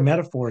just throwing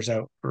metaphors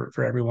out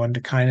for everyone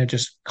to kind of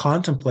just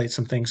contemplate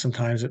some things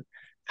sometimes.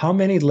 How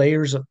many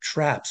layers of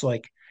traps,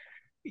 like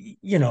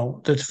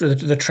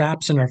the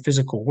traps in our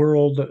physical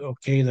world,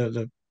 okay,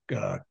 your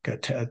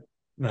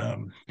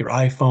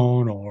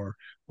iPhone or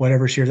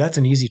whatever's here, that's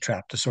an easy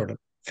trap to sort of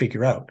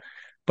figure out.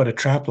 But a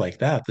trap like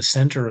that, the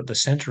center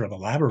of a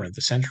labyrinth,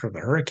 the center of a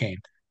hurricane,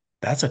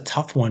 that's a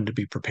tough one to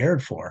be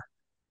prepared for.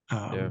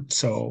 Yeah.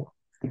 So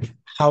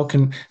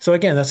so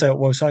again, that's what I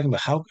was talking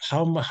about.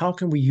 How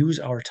can we use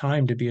our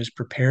time to be as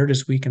prepared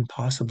as we can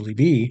possibly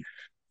be?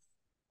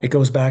 It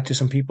goes back to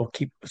some people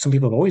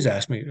have always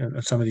asked me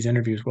in some of these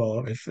interviews,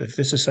 well, if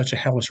this is such a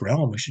hellish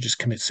realm, we should just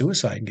commit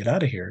suicide and get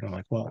out of here. And I'm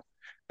like, well,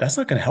 that's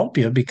not going to help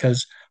you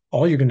because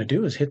all you're going to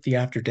do is hit the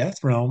after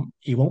death realm.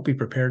 You won't be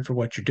prepared for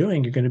what you're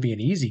doing. You're going to be an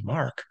easy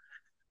mark.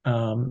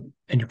 And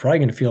you're probably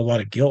going to feel a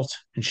lot of guilt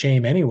and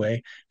shame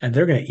anyway. And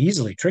they're going to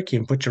easily trick you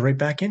and put you right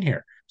back in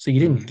here. So you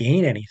didn't Mhm.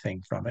 gain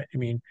anything from it. I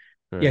mean,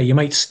 All yeah, right. you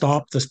might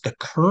stop the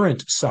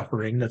current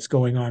suffering that's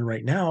going on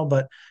right now,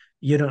 but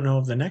you don't know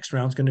if the next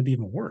round's going to be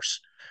even worse.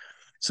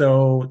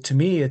 So to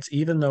me, it's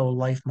even though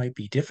life might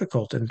be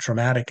difficult and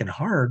traumatic and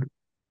hard,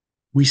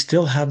 we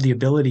still have the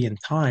ability and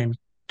time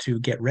to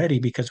get ready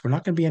because we're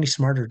not going to be any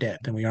smarter dead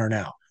than we are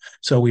now.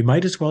 So we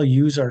might as well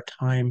use our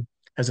time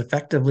as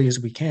effectively as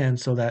we can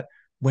so that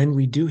when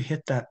we do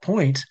hit that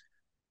point,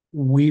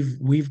 we've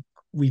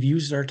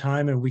used our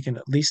time and we can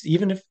at least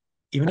even if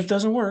it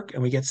doesn't work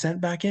and we get sent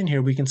back in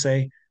here, we can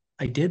say,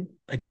 I did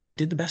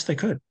the best I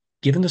could,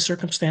 given the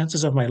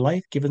circumstances of my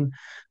life, given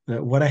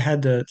what I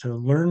had to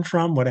learn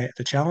from,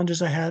 the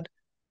challenges I had.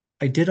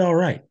 I did all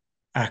right,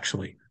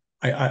 actually.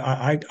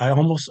 I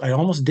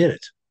almost did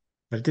it,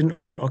 but it didn't.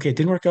 Okay, it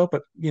didn't work out,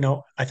 but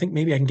I think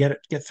maybe I can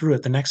get through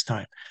it the next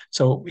time.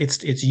 So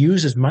it's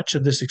use as much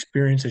of this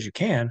experience as you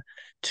can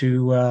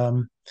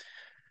to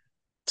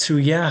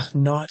yeah,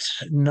 not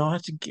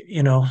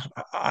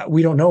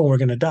we don't know when we're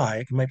going to die.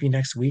 It might be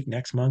next week,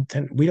 next month,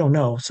 and we don't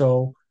know.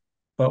 So,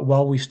 but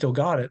while we've still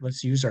got it,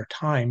 let's use our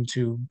time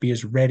to be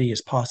as ready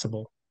as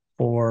possible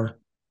for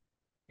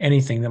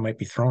anything that might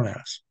be thrown at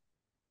us.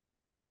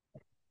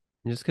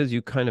 Just because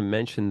you kind of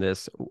mentioned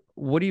this,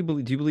 what do you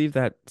believe? Do you believe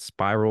that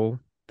spiral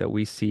that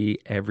we see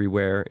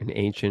everywhere in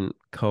ancient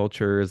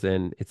cultures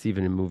and it's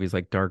even in movies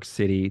like Dark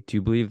City? Do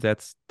you believe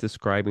that's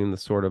describing the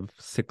sort of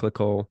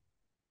cyclical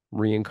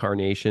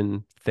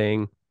reincarnation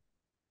thing?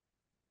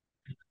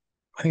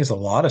 I think it's a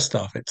lot of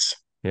stuff.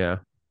 Yeah.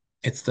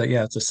 It's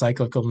the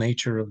cyclical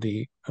nature of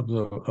the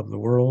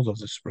world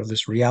of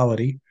this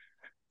reality,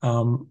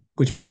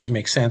 which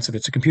makes sense if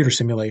it's a computer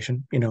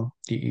simulation. You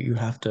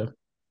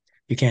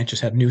can't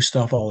just have new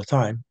stuff all the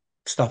time.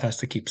 Stuff has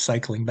to keep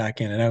cycling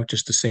back in and out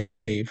just to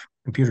save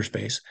computer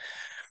space.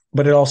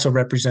 But it also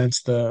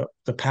represents the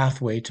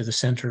pathway to the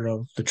center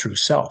of the true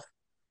self,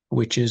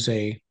 which is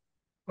a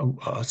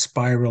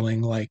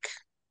spiraling like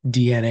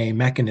DNA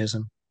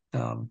mechanism.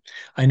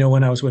 I know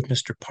when I was with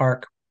Mr.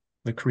 Park,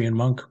 the Korean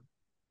monk,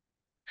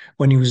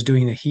 when he was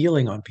doing the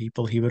healing on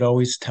people, he would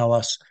always tell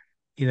us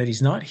that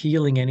he's not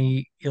healing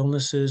any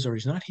illnesses or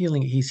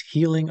he's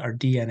healing our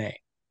DNA.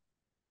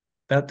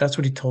 That's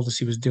what he told us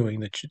he was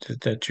doing,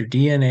 that your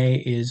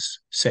DNA is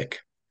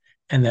sick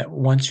and that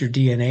once your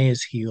DNA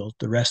is healed,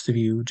 the rest of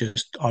you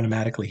just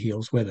automatically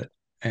heals with it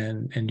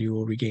and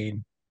you'll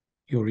regain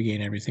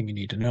everything you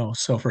need to know.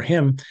 So for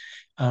him,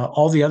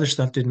 all the other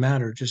stuff didn't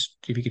matter. Just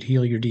if you could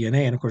heal your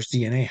DNA, and of course,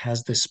 DNA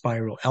has this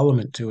spiral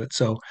element to it.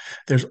 So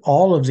there's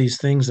all of these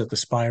things that the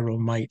spiral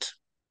might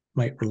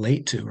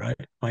relate to, right?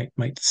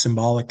 Might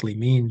symbolically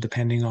mean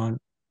depending on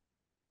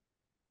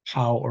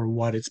how or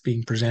what it's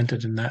being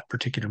presented in that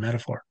particular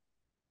metaphor.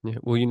 Yeah.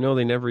 Well,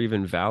 they never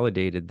even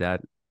validated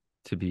that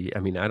to be. I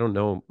mean, I don't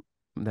know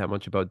that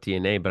much about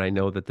DNA, but I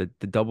know that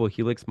the double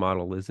helix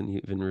model isn't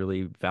even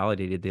really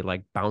validated. They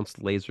like bounced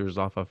lasers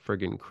off a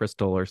friggin'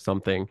 crystal or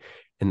something,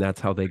 and that's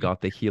how they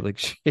got the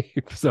helix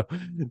shape. So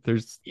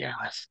there's Yeah.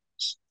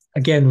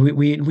 again,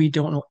 we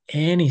don't know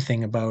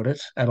anything about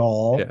it at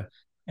all. Yeah.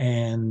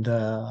 And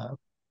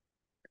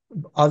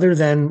other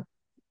than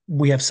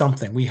we have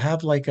something, we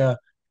have like a,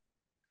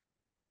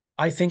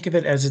 I think of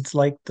it as it's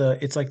like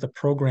the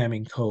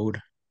programming code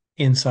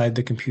inside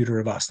the computer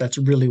of us. That's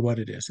really what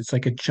it is. It's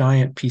like a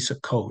giant piece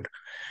of code.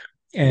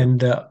 Yep.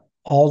 And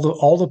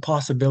all the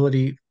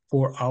possibility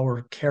for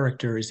our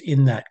character is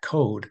in that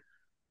code.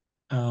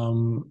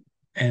 And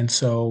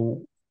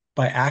so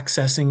by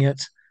accessing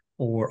it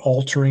or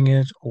altering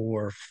it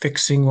or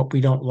fixing what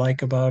we don't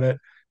like about it,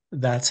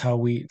 that's how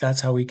we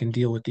can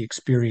deal with the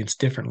experience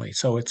differently.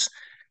 So it's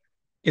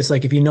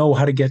like if you know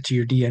how to get to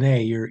your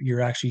DNA,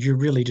 you're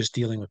really just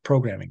dealing with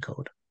programming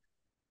code.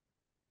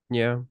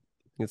 Yeah.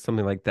 It's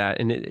something like that.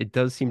 And it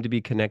does seem to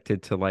be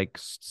connected to like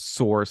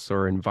source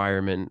or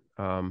environment.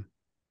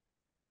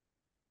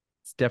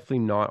 It's definitely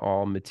not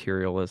all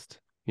materialist,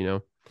 you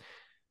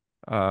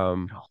know?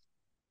 Um, No,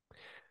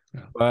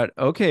 no. but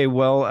okay,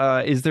 well,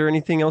 is there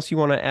anything else you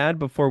want to add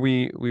before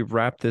we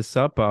wrap this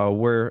up?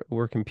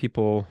 Where can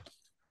people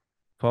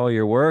follow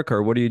your work,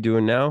 or what are you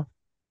doing now?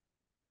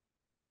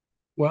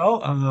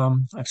 Well,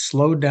 I've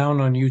slowed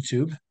down on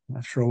YouTube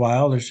after a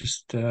while. There's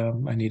just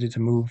I needed to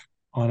move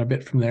on a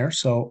bit from there.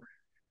 So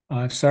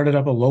I've started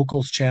up a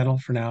locals channel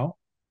for now,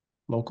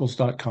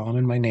 locals.com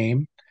in my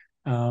name.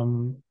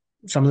 Um,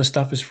 some of the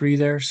stuff is free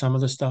there, some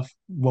of the stuff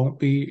won't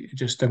be.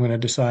 Just I'm going to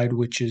decide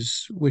which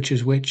is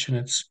which, and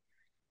it's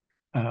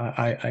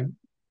I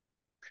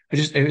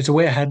just it's a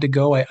way I had to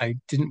go. I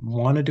didn't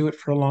want to do it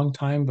for a long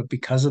time, but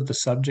because of the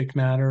subject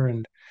matter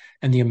and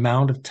the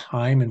amount of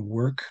time and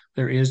work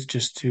there is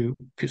just to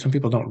some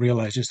people don't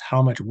realize just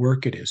how much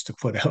work it is to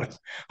put out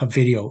a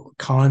video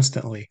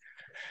constantly.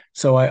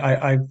 So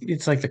I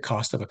it's like the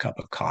cost of a cup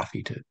of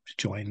coffee to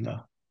join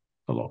the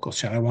local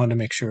channel. I wanted to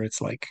make sure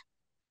it's like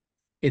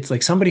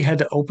somebody had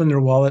to open their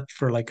wallet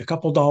for like a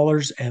couple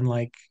dollars and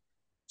like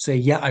say,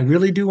 yeah, I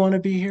really do want to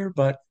be here,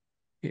 but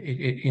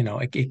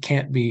it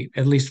can't be,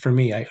 at least for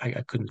me,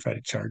 I couldn't try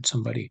to charge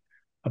somebody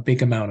a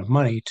big amount of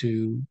money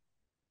to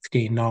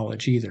gain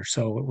knowledge either.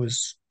 So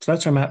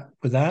that's where I'm at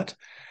with that.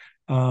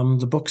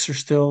 The books are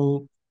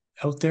still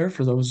out there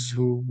for those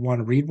who want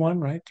to read one,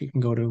 right? You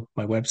can go to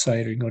my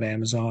website or you can go to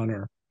Amazon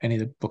or any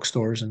of the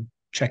bookstores and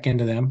check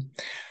into them.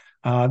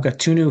 I've got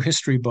two new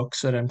history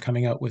books that I'm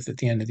coming out with at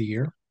the end of the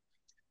year.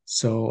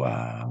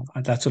 So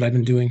that's what I've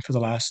been doing for the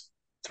last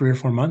 3 or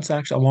 4 months,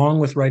 actually, along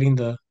with writing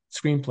the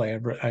screenplay.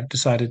 I've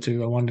decided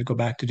I wanted to go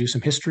back to do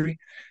some history,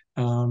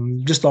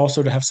 just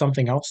also to have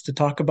something else to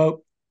talk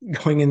about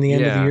going in the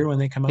end of the Yeah. year when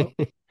they come out.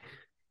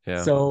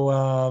 Yeah.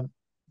 So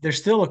they're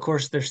still, of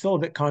course, they're still a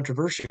bit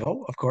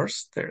controversial. Of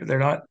course, they're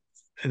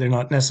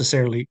not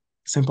necessarily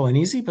simple and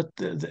easy, but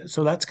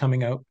so that's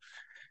coming out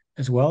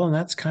as well, and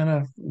that's kind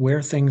of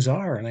where things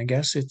are. And I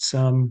guess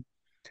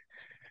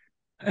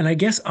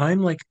I'm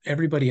like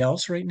everybody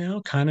else right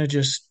now, kind of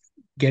just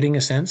getting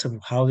a sense of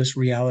how this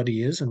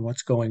reality is and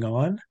what's going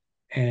on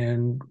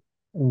and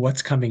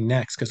what's coming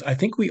next. Because I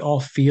think we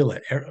all feel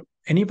it.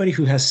 Anybody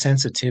who has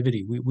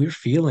sensitivity, we're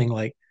feeling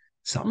like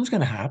something's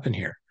going to happen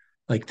here.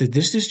 Like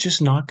this is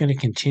just not going to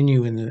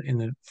continue in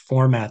the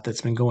format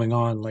that's been going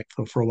on like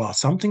for a while.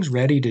 Something's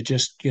ready to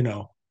just,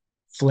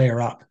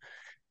 flare up.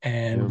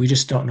 And Yeah. we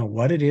just don't know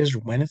what it is or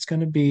when it's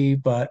going to be,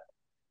 but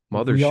we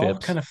all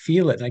Motherships. kind of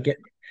feel it. And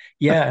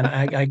yeah,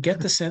 and I get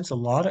the sense a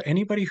lot of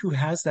anybody who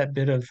has that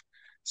bit of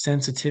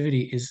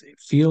sensitivity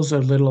feels a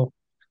little,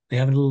 they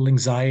have a little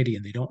anxiety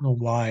and they don't know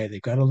why.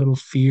 They've got a little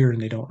fear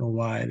and they don't know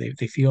why.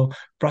 They feel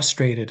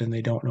frustrated and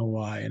they don't know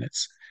why. And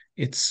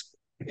it's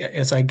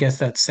as I get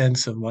that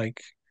sense of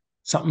like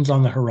something's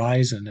on the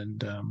horizon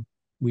and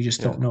we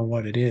just Yeah. don't know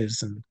what it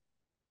is. And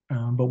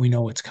but we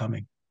know it's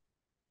coming.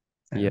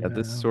 Yeah. And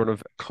This sort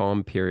of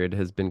calm period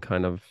has been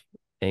kind of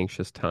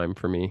anxious time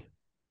for me.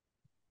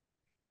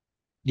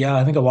 yeah,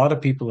 I think a lot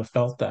of people have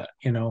felt that,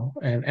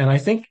 and I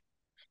think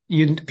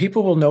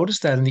people will notice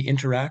that in the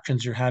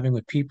interactions you're having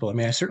with people. I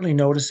mean, I certainly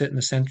notice it in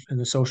the sense in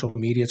the social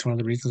media. It's one of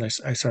the reasons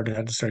I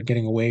had to start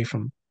getting away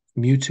from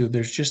YouTube.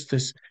 There's just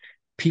this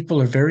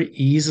people are very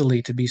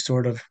easily to be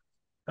sort of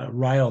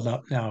riled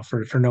up now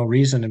for no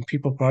reason, and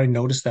people probably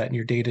notice that in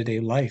your day-to-day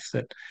life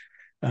that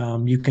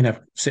you can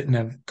sit and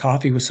have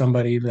coffee with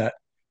somebody that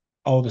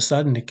all of a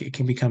sudden it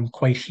can become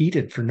quite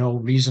heated for no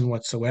reason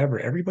whatsoever.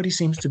 Everybody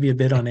seems to be a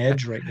bit on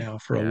edge right now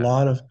for a Yeah.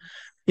 lot of,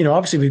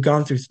 obviously we've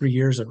gone through 3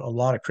 years of a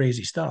lot of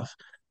crazy stuff,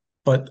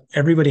 but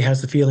everybody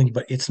has the feeling,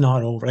 but it's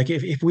not over. Like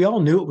if we all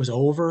knew it was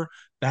over,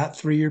 that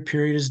 3 year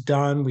period is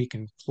done, we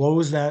can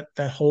close that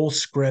whole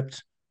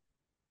script.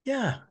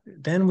 Yeah,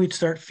 then we'd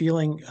start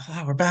feeling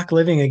we're back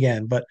living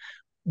again. But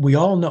we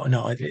all know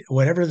no,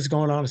 whatever is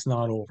going on, it's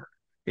not over.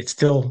 It's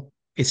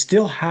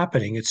still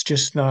happening. It's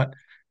just not,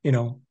 you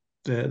know,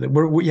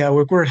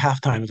 we're at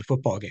halftime of the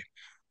football game,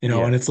 and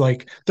Yeah. it's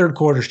like third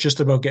quarter's just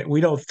about getting. We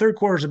know third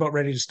quarter's about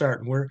ready to start,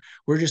 and we're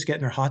just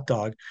getting our hot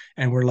dog,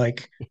 and we're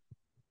like,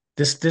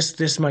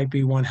 this might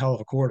be one hell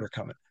of a quarter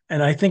coming.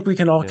 And I think we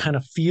can all Yeah. kind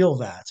of feel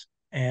that.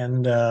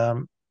 And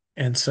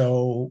and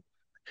so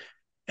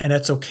and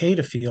it's okay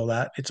to feel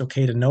that. It's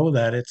okay to know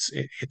that.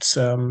 It's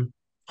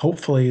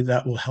hopefully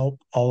that will help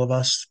all of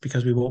us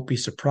because we won't be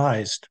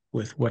surprised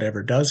with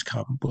whatever does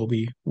come.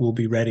 We'll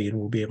be ready and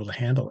we'll be able to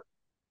handle it.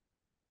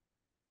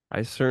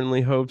 I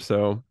certainly hope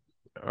so.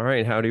 All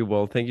right, Howdy.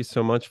 Well, thank you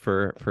so much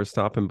for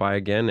stopping by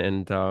again,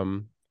 and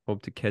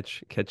hope to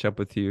catch up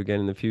with you again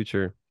in the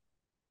future.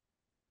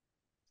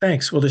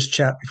 Thanks. We'll just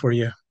chat before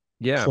you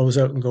Yeah, close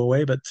out and go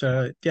away. But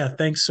yeah,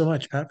 thanks so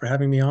much, Pat, for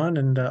having me on.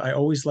 And I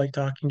always like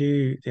talking to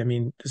you. I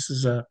mean, this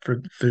is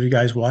for you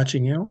guys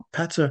watching.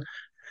 Pat's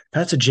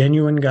a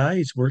genuine guy.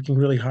 He's working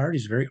really hard.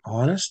 He's very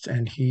honest,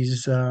 and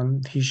he's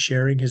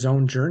sharing his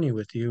own journey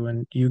with you.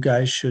 And you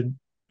guys should,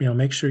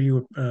 make sure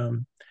you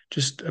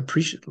just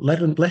appreciate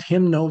let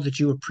him know that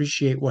you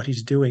appreciate what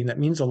he's doing. That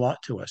means a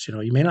lot to us.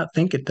 You may not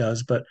think it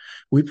does, but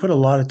we put a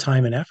lot of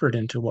time and effort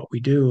into what we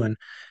do,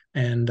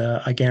 and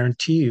I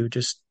guarantee you,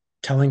 just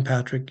telling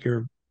Patrick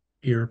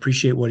you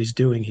appreciate what he's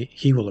doing,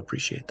 he will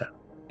appreciate that.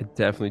 I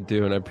definitely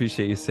do, and I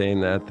appreciate you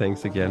saying that.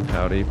 Thanks again,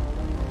 Howdy.